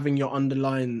away with having your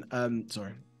underline.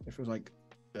 Sorry, if it was like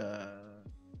there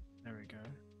we go,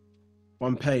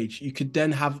 one page, you could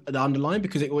then have the underline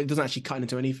because it doesn't actually cut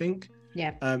into anything.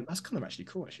 Yeah, that's kind of actually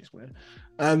cool. Actually, it's weird.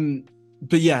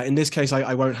 But yeah, in this case,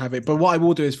 I won't have it. But what I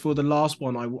will do is for the last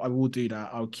one, I will do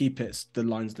that. I'll keep the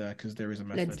lines there because there is a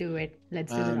method. Let's do it.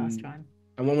 Let's do the last one.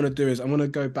 And what I'm going to do is I'm going to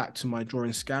go back to my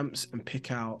drawing scamps and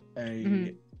pick out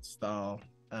a style.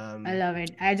 I love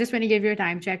it. I just want to give you a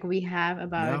time check. We have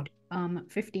about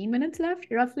 15 minutes left,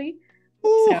 roughly.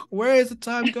 Ooh, so. Where is the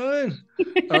time going?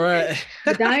 All right.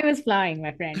 The time is flying,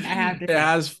 my friend. I have to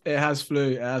say. It has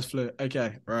flew.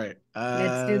 Okay, right.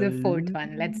 Let's do the 4th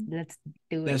one. Let's do it.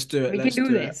 Let's do it. We can do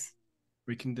this.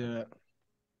 We can do it.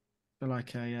 I feel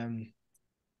like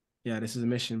yeah, this is a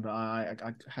mission, but I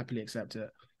happily accept it.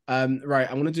 Right,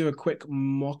 I'm gonna do a quick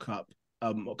mock-up,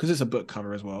 because it's a book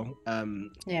cover as well.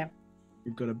 Yeah.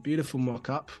 We've got a beautiful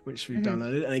mock-up which we've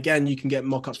downloaded, and again, you can get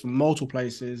mock-ups from multiple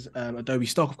places. Adobe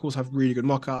Stock, of course, have really good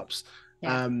mock-ups.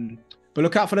 Yeah. But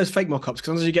look out for those fake mock-ups, because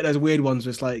sometimes you get those weird ones where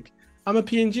it's like, I'm a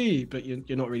PNG, but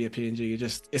you're not really a PNG.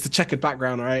 It's a checkered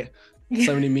background, right?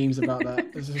 So many memes about that.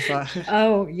 It's just like...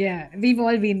 Oh yeah, we've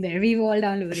all been there. We've all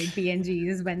downloaded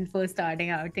PNGs when first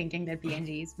starting out, thinking they're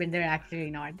PNGs, but they're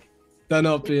actually not. They're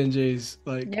not PNGs.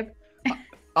 Like, yep.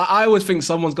 I always think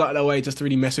someone's got their way just to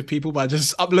really mess with people by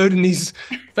just uploading these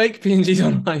fake PNGs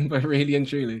online, but really and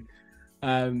truly,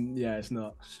 yeah, it's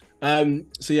not.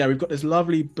 So yeah, we've got this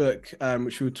lovely book,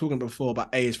 which we were talking about before, about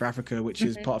A is for Africa, which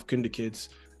is part of Kinderkids,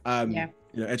 you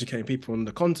know, educating people on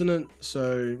the continent.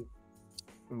 So,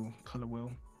 color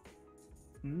wheel.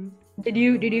 Did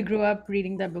you grow up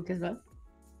reading that book as well?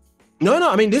 No.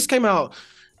 I mean, this came out.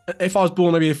 If I was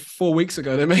born maybe 4 weeks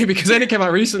ago, then maybe, because then it came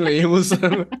out recently. It was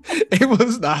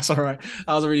that's all right.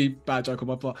 That was a really bad joke on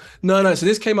my part. No. So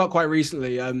this came out quite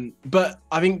recently. But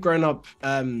I think growing up,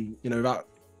 you know, without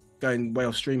going way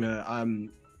off stream here,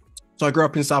 so I grew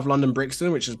up in South London,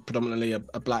 Brixton, which is predominantly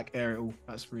a black area. Oh,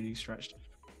 that's really stretched.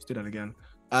 Let's do that again.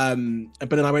 But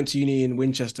then I went to uni in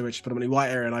Winchester, which is predominantly white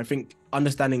area, and I think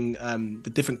understanding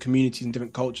the different communities and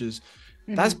different cultures,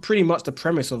 that's pretty much the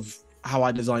premise of how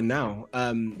I design now.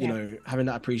 You know, having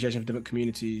that appreciation for different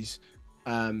communities,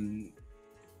 and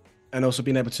also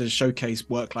being able to showcase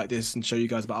work like this and show you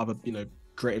guys about other, you know,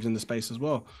 creatives in the space as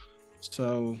well.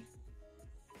 So,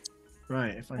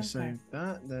 right, if I save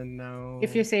that, then now...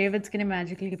 If you save, it's going to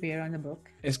magically appear on the book.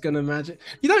 It's going to magic...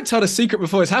 You don't tell the secret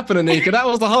before it's happening, Nika. That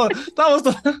was the whole...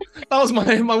 that was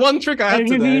my one trick I had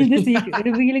today. The secret,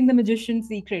 revealing the magician's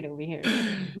secret over here.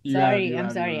 Sorry,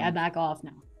 I'm sorry. I back off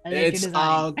now. It's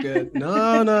all good. No.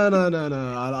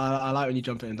 I like when you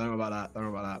jump in. Don't worry about that. Don't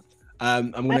worry about that.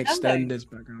 I'm going to extend this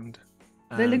background.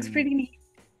 That looks pretty neat.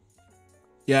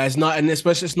 Yeah, it's not, and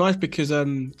especially it's nice because do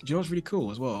you know what's really cool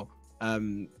as well?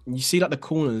 You see like the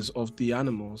corners of the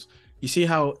animals. You see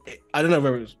how I don't know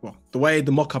whether it's the way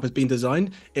the mock-up has been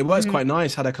designed. It works quite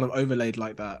nice how they're kind of overlaid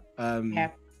like that.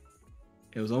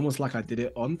 It was almost like I did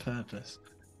it on purpose.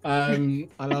 I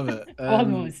love it.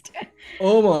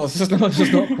 Almost, just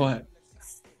not quite.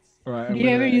 Right. Do you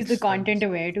ever use the content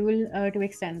aware tool to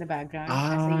extend the background?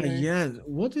 Yeah.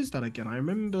 What is that again? I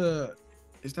remember.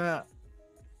 Is that?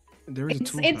 There is a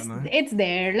tool. It's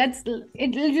there.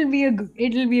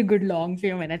 It'll be a good long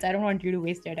few minutes. I don't want you to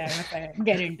waste your time if I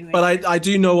get into it. But I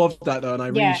do know of that though, and I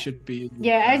really should be.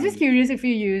 Yeah, I was just curious if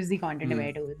you use the content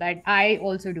aware tool, but I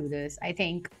also do this. I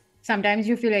think sometimes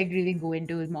you feel like really go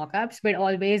into mock-ups, but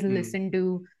always listen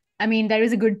to. I mean, there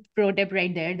is a good pro tip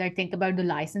right there that think about the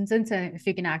licenses and if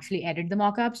you can actually edit the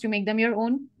mock-ups to make them your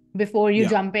own before you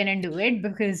jump in and do it,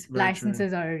 because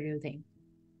licenses are a real thing.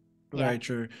 Very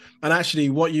true. And actually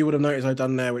what you would have noticed I've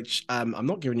done there, which I'm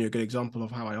not giving you a good example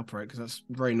of how I operate because that's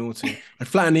very naughty. I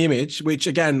flatten the image, which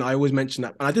again, I always mention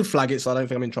that, and I did flag it, so I don't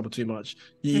think I'm in trouble too much.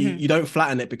 You don't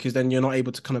flatten it because then you're not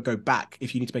able to kind of go back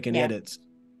if you need to make any edits.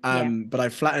 But I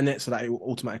flatten it so that it will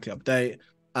automatically update.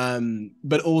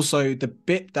 But also the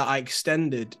bit that I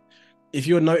extended, if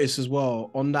you'll notice as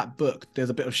well, on that book, there's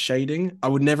a bit of shading. I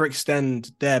would never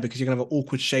extend there because you're gonna have an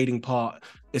awkward shading part.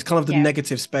 It's kind of the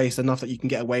negative space enough that you can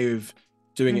get away with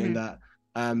doing it in that.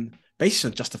 Basically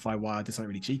to justify why I did something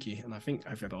really cheeky, and I think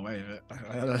I got away with it.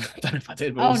 I don't know if I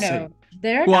did, but we'll see.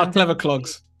 There are clever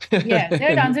clogs. There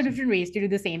are tons of different ways to do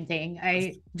the same thing.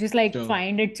 I just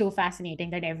find it so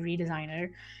fascinating that every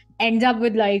designer ends up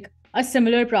with like a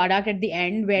similar product at the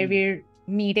end where we're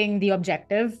meeting the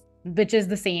objective, which is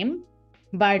the same,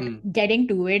 but getting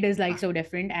to it is like so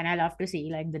different. And I love to see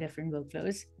like the different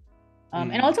workflows.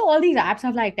 And also all these apps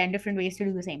have like 10 different ways to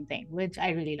do the same thing, which I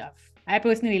really love. I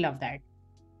personally love that.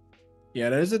 Yeah,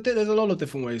 there's a lot of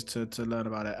different ways to learn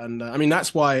about it. And I mean,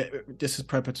 that's why this is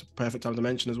perfect time to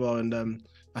mention as well. And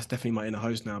that's definitely my inner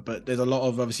host now. But there's a lot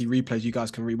of obviously replays you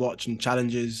guys can rewatch and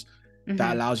challenges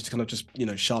that allows you to kind of just, you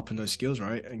know, sharpen those skills,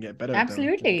 right? And get better.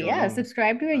 Absolutely. Yeah.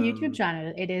 Subscribe to our YouTube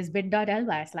channel. It is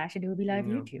bit.ly/Adobelive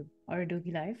YouTube or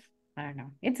Adobelive. I don't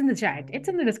know. It's in the chat. It's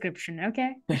in the description.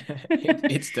 Okay.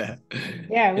 It's there.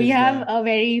 Yeah, we have a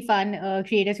very fun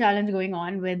creator challenge going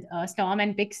on with Storm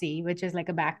and Pixie, which is like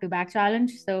a back-to-back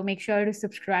challenge. So make sure to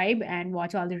subscribe and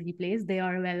watch all the replays. They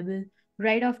are available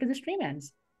right after the stream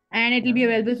ends. And it will be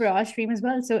available for our stream as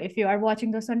well. So if you are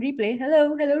watching this on replay,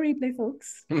 hello replay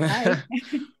folks. Hi.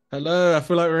 Hello. I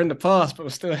feel like we're in the past, but we're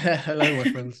still here. Hello,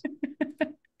 my friends.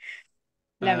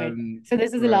 Love it. So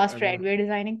this is the last thread we're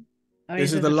designing.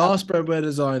 This is the last spread we're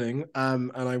designing,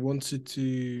 and I wanted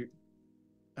to,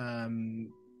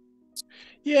 I'm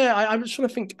just trying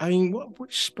to think. I mean,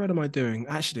 which spread am I doing?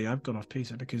 Actually, I've gone off piece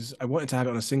because I wanted to have it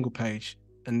on a single page.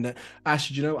 And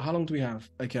actually, do you know how long do we have?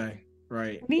 Okay,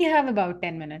 right. We have about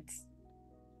 10 minutes.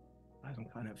 I'm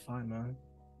kind of fine, man.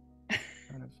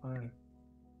 Kind of fine.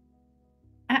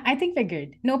 I think we're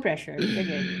good. No pressure. We're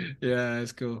good. Yeah,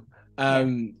 it's cool.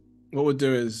 What we'll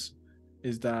do is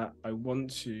that I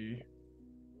want to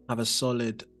have a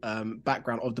solid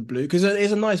background of the blue, because it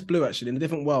is a nice blue actually. In a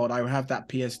different world I would have that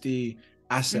PSD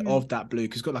asset of that blue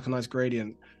because it's got like a nice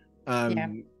gradient,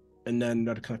 and then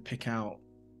I'd kind of pick out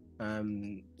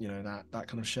you know, that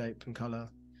kind of shape and color,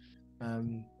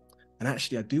 and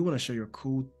actually I do want to show you a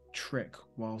cool trick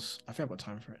whilst I think I've got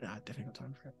time for it. I definitely got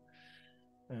time for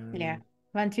it.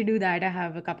 Once you do that, I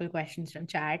have a couple of questions from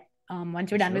chat.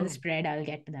 Once you're done with the spread, I'll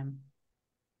get to them.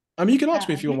 I mean, you can ask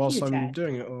me if you want whilst I'm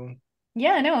doing it, or...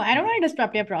 Yeah, no, I don't want to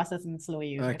disrupt your process and slow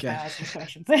you if I ask these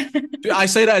questions. I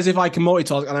say that as if I can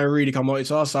multitask, and I really can't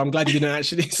multitask, so I'm glad you didn't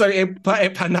actually. So it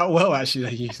panned out well, actually,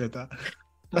 that you said that.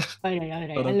 All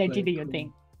right. I'll let you do your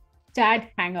thing. Chat,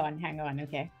 hang on,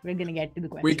 okay? We're going to get to the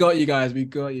question. We got you guys. We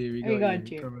got you. We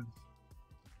got you.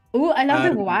 Oh, I love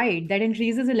the white. That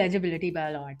increases the legibility by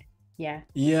a lot. Yeah.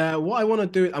 Yeah, what I want to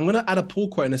do, I'm going to add a pull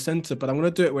quote in the center, but I'm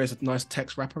going to do it where it's a nice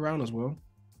text wraparound as well.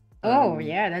 Oh,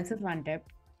 yeah, that's a fun tip.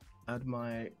 Add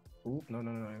my, oh, no,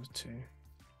 it was 2.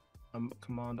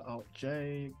 Command Alt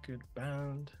J, good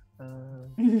band.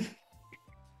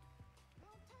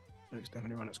 It's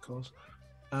definitely run its course.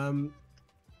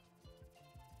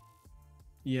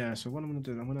 Yeah, so what I'm going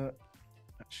to do, I'm going to,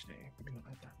 actually, maybe not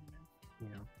like that.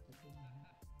 Yeah.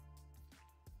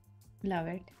 Love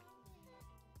it.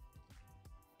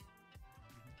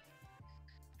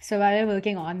 So while we're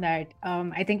working on that,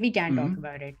 I think we can talk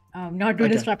about it. Not to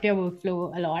disrupt your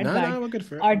workflow a lot, but we're good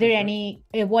for it. Are there any,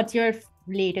 what's your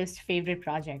latest favorite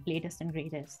project, latest and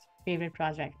greatest favorite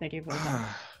project that you've worked on?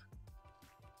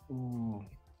 Ooh.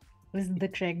 Was the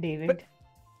Craig David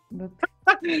book?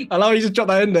 I love you just dropped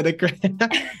that in there.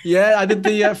 Yeah, I did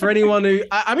the for anyone who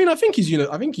I mean I think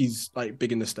he's like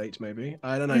big in the States, maybe.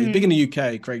 I don't know. He's big in the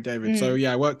UK, Craig David. So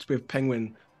yeah, I worked with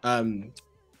Penguin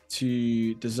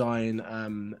to design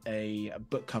a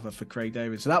book cover for Craig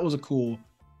David. So that was a cool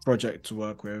project to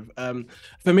work with.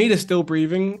 For me, the Still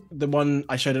Breathing, the one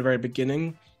I showed at the very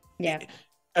beginning. Yeah.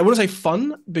 I wouldn't say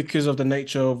fun because of the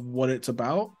nature of what it's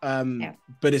about,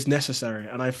 but it's necessary.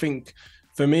 And I think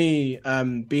for me,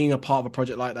 being a part of a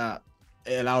project like that,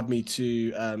 it allowed me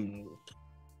to,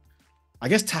 I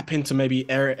guess, tap into maybe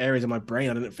areas of my brain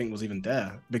I didn't think was even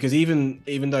there. Because even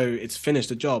though it's finished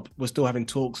the job, we're still having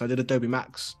talks. I did Adobe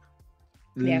Max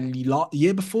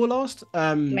year before last,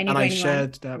 and I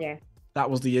shared that. That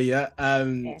was the year, yeah.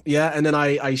 And then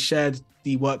I shared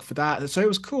the work for that. So it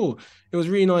was cool. It was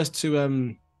really nice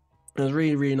to it was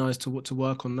really nice to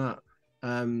work on that,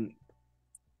 and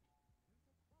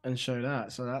show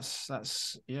that. So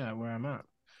that's yeah where I'm at.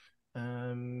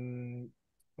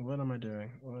 What am I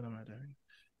doing?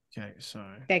 Okay, so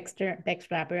text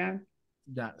wraparound.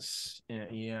 That's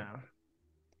yeah.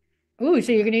 Oh,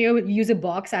 so you're gonna use a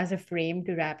box as a frame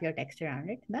to wrap your text around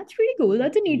it. That's pretty cool.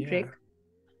 That's a neat trick.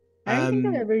 I don't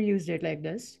think I've ever used it like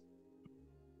this.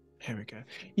 Here we go.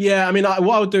 Yeah, I mean,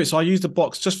 what I would do is, so I use the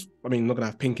box just, I mean, I'm not going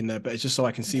to have pink in there, but it's just so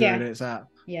I can see where it's at.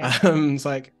 Yeah. It's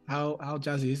like, how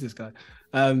jazzy is this guy?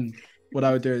 What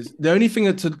I would do is, the only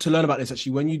thing to learn about this,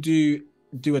 actually, when you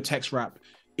do a text wrap,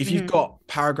 if you've got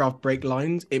paragraph break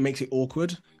lines, it makes it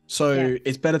awkward. So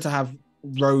it's better to have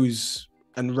rows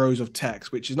and rows of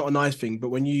text, which is not a nice thing.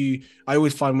 But I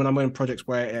always find when I'm in projects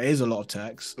where it is a lot of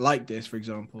text, like this, for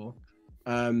example,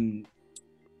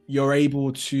 you're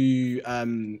able to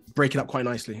break it up quite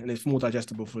nicely, and it's more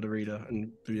digestible for the reader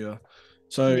and viewer.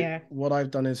 So what I've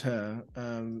done is here,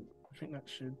 I think that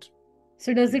should.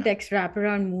 So does the text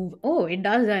wraparound move? Oh, it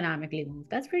does dynamically move.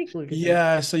 That's pretty cool.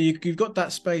 So you've got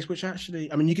that space, which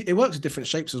actually, I mean, it works with different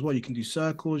shapes as well. You can do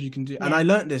circles, you can do, and I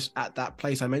learned this at that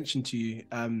place I mentioned to you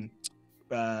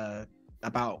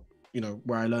about,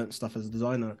 where I learned stuff as a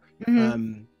designer.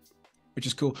 Which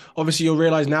is cool. Obviously, you'll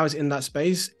realize now it's in that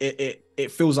space.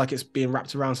 It feels like it's being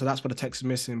wrapped around, so that's where the text is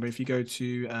missing. But if you go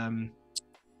to, if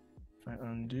I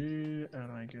undo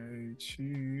and I go to,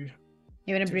 you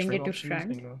want to bring it to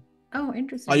front? Oh,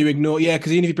 interesting. Oh, you ignore? Yeah,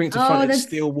 because even if you bring it to front, it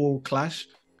still will clash.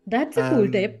 That's a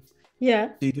cool tip.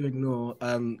 Yeah. You do ignore.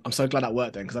 I'm so glad that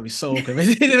worked then, because I'd be so awkward.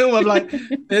 I'm like,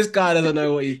 this guy doesn't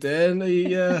know what he's doing.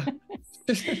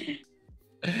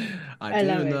 I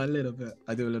do know a little bit.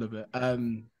 I do a little bit.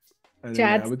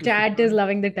 Chat is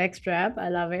loving the text wrap. I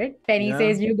love it. Penny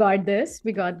says, "You got this.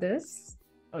 We got this."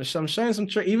 I'm showing some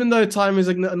trick. Even though time is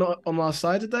not on our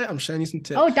side today, I'm showing you some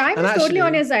tips. Oh, time is totally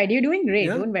on your side. You're doing great.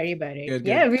 Don't worry about it.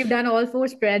 Good. We've done all 4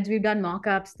 spreads. We've done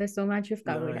mock-ups. There's so much we've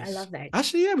covered. Nice. I love that.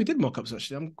 Actually, we did mock-ups.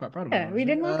 Actually, I'm quite proud of it. We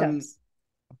did mock-ups.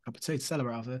 I would say to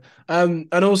celebrate out there. And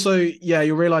also,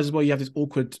 you'll realize as well, you have this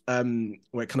awkward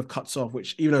where it kind of cuts off,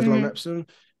 which even though it's long reps,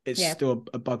 it's still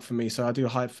a bug for me. So I do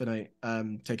hyphenate,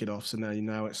 take it off. So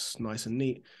now it's nice and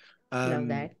neat. Love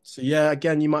that. So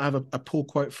again, you might have a pull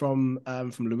quote from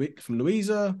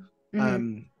Louisa,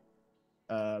 the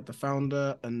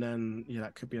founder, and then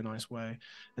that could be a nice way.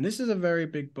 And this is a very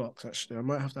big box, actually. I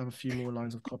might have to have a few more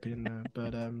lines of copy in there,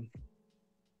 but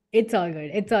it's all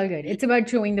good. It's all good. It's about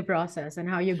showing the process and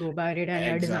how you go about it and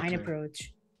your design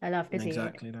approach. I love to see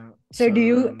exactly it. That. So do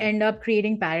you end up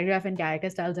creating paragraph and character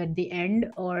styles at the end,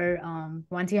 or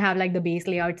once you have like the base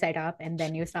layout set up and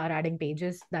then you start adding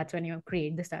pages, that's when you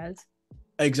create the styles?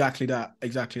 Exactly that.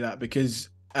 Because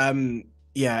how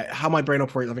my brain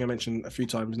operates, I think I mentioned a few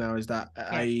times now, is that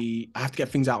I have to get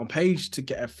things out on page to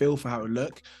get a feel for how it would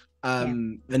look.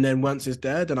 And then once it's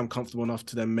there, then I'm comfortable enough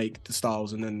to then make the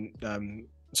styles. And then,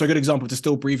 so a good example, the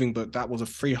Still Breathing book, that was a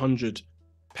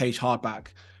 300-page hardback,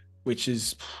 which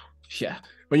is,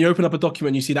 when you open up a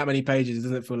document, you see that many pages, it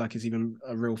doesn't feel like it's even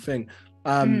a real thing.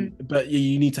 But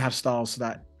you need to have styles so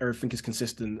that everything is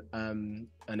consistent, and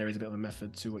there is a bit of a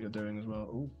method to what you're doing as well.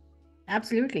 Ooh.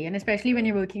 Absolutely. And especially when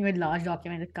you're working with large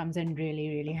documents, it comes in really,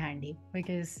 really handy,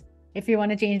 because if you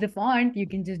want to change the font, you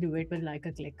can just do it with like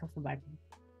a click of a button.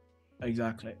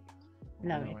 Exactly.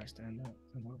 Love it. I stand up.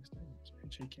 It's pretty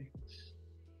cheeky.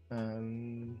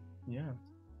 Yeah.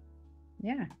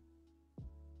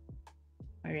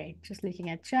 All right. Just looking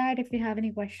at chat. If you have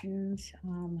any questions,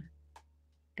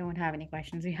 don't have any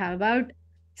questions. We have about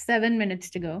 7 minutes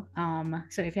to go.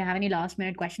 So if you have any last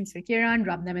minute questions for Kieron,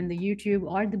 drop them in the YouTube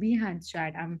or the Behance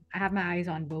chat. I have my eyes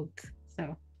on both.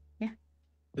 So yeah.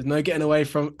 There's no getting away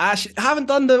from Ash. I haven't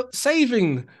done the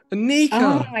saving. Anika.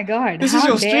 Oh my god. This is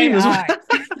your stream as well.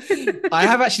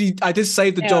 I did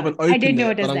save the job and open it. I did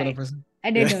notice that. I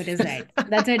did notice that.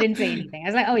 That's why I didn't say anything. I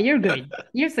was like, oh, you're good.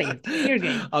 You're saved. You're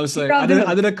good. I was saying,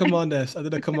 I did a command S. There we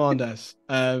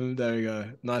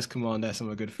go. Nice command S.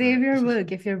 I'm a good friend. Save your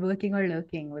work if you're working or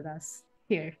lurking with us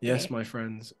here. Yes, my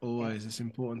friends. Always. It's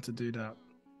important to do that.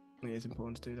 It's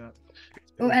important to do that.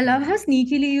 Oh, I love how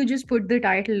sneakily you just put the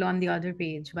title on the other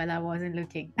page while I wasn't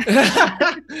looking.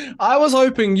 I was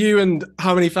hoping you and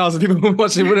how many thousand people were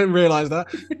watching wouldn't realize that.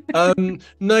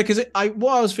 No, because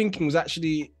what I was thinking was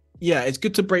actually, yeah, it's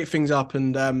good to break things up,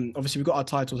 and obviously we've got our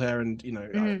titles here, and you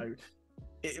know,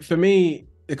 for me,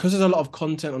 because there's a lot of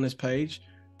content on this page,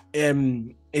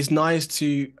 it's nice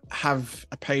to have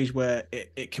a page where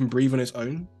it can breathe on its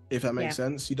own, if that makes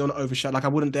sense. You don't overshadow. Like I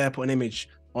wouldn't dare put an image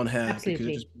on here because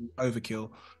it just overkill.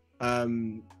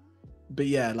 But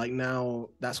yeah, like now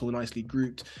that's all nicely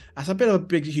grouped. That's a bit of a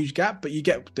big, huge gap, but you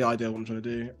get the idea of what I'm trying to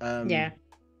do.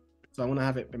 So I want to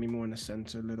have it maybe more in the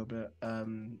center a little bit.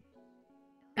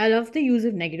 I love the use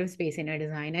of negative space in your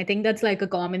design. I think that's like a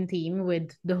common theme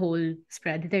with the whole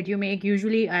spread that you make.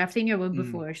 Usually, I've seen your work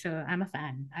before, so I'm a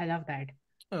fan. I love that.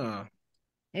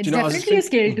 It's definitely a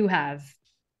skill to have.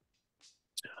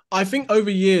 I think over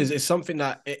years, it's something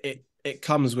that it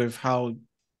comes with how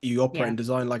you operate in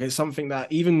design. Like it's something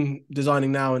that even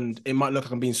designing now, and it might look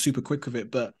like I'm being super quick with it,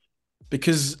 but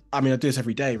because I mean I do this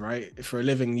every day, right? For a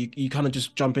living, you kind of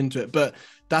just jump into it. But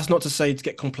that's not to say to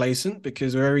get complacent,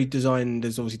 because every design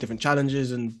there's obviously different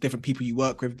challenges and different people you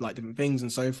work with, like different things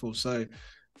and so forth. So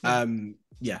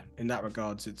yeah, in that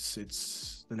regards,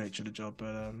 it's the nature of the job.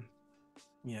 But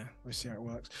yeah, we'll see how it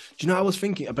works. Do you know what I was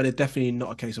thinking? But it's definitely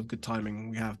not a case of good timing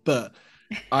we have. But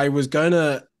I was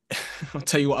gonna I'll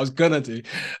tell you what I was gonna do.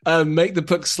 Make the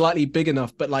book slightly big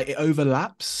enough, but like it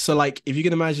overlaps. So like if you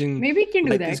can imagine, maybe we can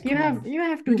do that. You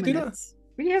have 2 minutes.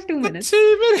 We have 2 minutes.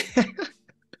 2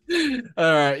 minutes.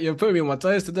 All right, you're putting me on my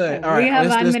toes today. All right, we have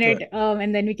 1 minute,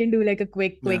 and then we can do like a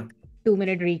quick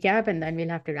 2-minute recap, and then we'll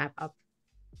have to wrap up.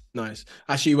 Nice.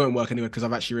 Actually, it won't work anyway because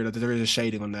I've actually realized there is a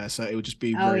shading on there, so it would just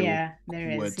be very there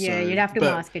is. Yeah, you'd have to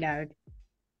mask it out.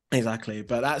 Exactly,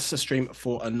 but that's a stream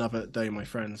for another day, my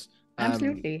friends.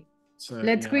 Absolutely. So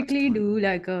let's quickly do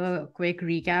like a quick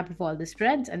recap of all the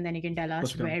spreads, and then you can tell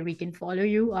us where we can follow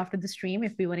you after the stream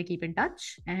if we want to keep in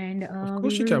touch, and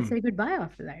we will say goodbye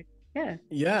after that.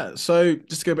 Yeah. So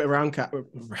just to go a bit of round cap.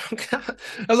 That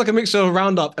was like a mixture of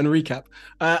roundup and recap.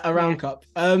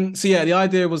 So yeah, the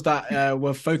idea was that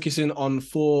we're focusing on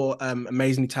 4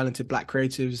 amazingly talented Black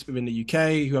creatives within the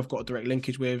UK who I've got a direct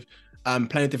linkage with.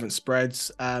 Plenty of different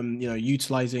spreads, you know,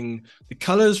 utilizing the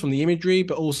colors from the imagery,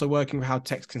 but also working with how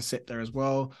text can sit there as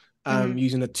well,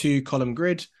 using a 2-column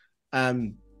grid.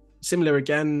 Similar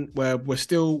again, where we're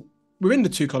still within the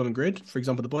 2-column grid, for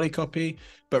example, the body copy,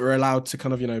 but we're allowed to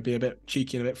kind of, you know, be a bit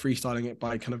cheeky and a bit freestyling it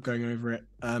by kind of going over it.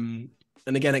 And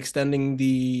again, extending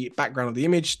the background of the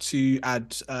image to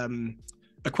add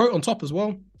a quote on top as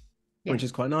well, which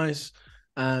is quite nice.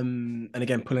 And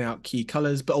again, pulling out key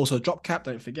colors, but also drop cap,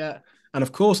 don't forget. And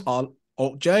of course, our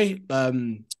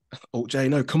Command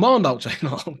Alt J,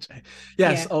 not Alt J.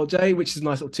 Yes, Alt J, which is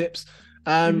nice little tips.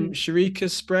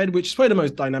 Sharika's spread, which is probably the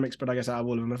most dynamic spread, I guess, out of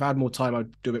all of them. If I had more time, I'd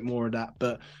do a bit more of that.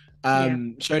 But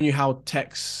showing you how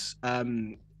text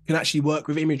can actually work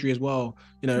with imagery as well.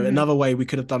 You know, another way we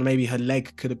could have done, maybe her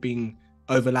leg could have been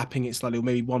overlapping it slightly, or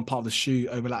maybe one part of the shoe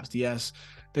overlaps the S.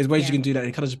 There's ways you can do that, and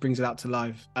it kind of just brings it out to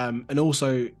life. And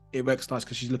also, it works nice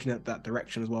because she's looking at that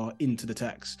direction as well into the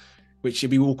text, which should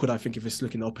be awkward, I think, if it's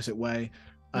looking the opposite way.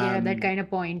 That kind of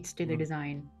points to the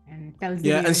design and tells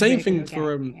you. Yeah, and same thing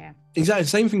for exactly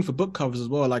same thing for book covers as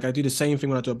well. Like I do the same thing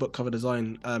when I do a book cover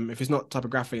design. If it's not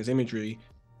typography, it's imagery.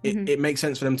 It makes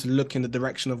sense for them to look in the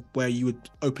direction of where you would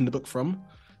open the book from,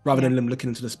 rather than them looking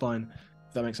into the spine.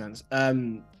 If that makes sense.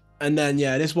 And then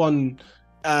this one.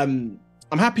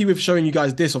 I'm happy with showing you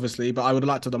guys this, obviously, but I would have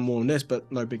liked to have done more on this, but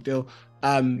no big deal.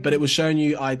 But it was showing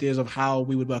you ideas of how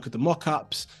we would work with the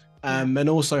mock-ups, And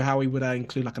also how we would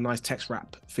include like a nice text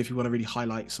wrap if you want to really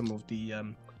highlight some of the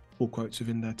pull quotes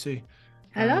within there too.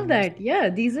 I love that. Yeah,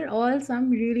 these are all some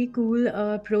really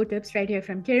cool pro tips right here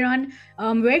from Kieron.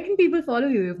 Where can people follow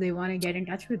you if they want to get in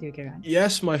touch with you, Kieron?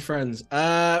 Yes, my friends.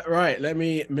 Right, let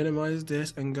me minimize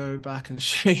this and go back and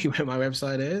show you where my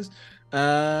website is.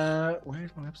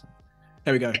 Where's my website?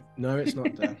 There we go. No, it's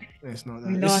not there. It's not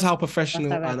there. This is how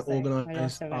professional and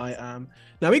organized I am.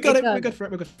 Now we got it. We're good for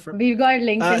it. We're good for it. We've got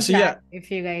links in chat if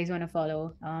you guys want to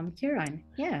follow Kieron.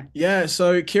 Yeah. Yeah.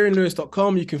 So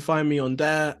KieronLewis.com, you can find me on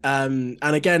there. And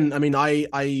again, I mean,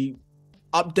 I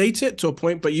update it to a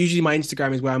point, but usually my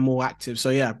Instagram is where I'm more active.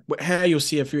 So yeah, here you'll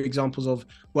see a few examples of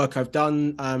work I've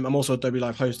done. I'm also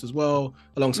Adobelive host as well,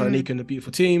 alongside Anika and the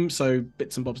beautiful team. So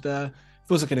bits and bobs there.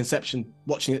 Feels like an inception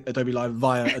watching it Adobelive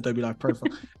via Adobelive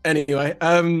profile. Anyway,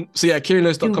 so yeah,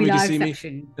 KieronLewis.com, you can see me.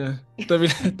 Yeah,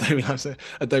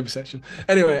 Adobe section.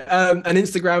 Anyway, and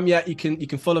Instagram, yeah, you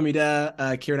can follow me there,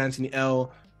 Kieron Anthony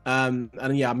L.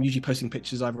 And yeah, I'm usually posting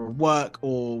pictures either of work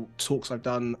or talks I've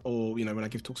done, or when I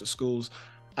give talks at schools.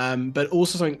 But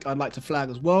also something I'd like to flag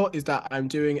as well is that I'm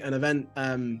doing an event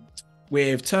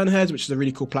with Turnheads, which is a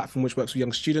really cool platform which works with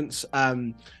young students.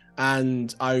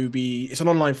 And it's an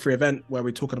online free event where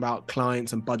we're talking about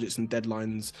clients and budgets and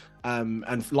deadlines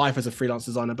and life as a freelance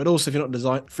designer. But also, if you're not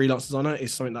a freelance designer,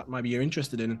 it's something that maybe you're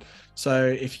interested in. So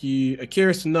if you are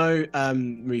curious to know,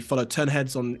 we follow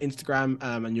Turnheads on Instagram,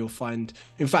 and you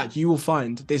will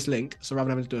find this link. So rather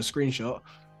than having to do a screenshot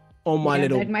on my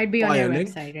little that might be on your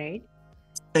website, right?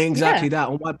 Exactly that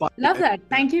on my bio. Love that.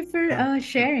 Thank you for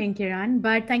sharing, Kieron.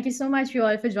 But thank you so much you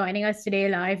all for joining us today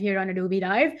live here on Adobe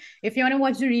Live. If you want to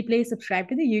watch the replay, subscribe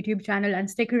to the YouTube channel and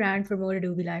stick around for more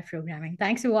Adobe Live programming.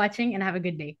 Thanks for watching and have a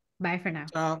good day. Bye for now.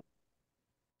 Ciao.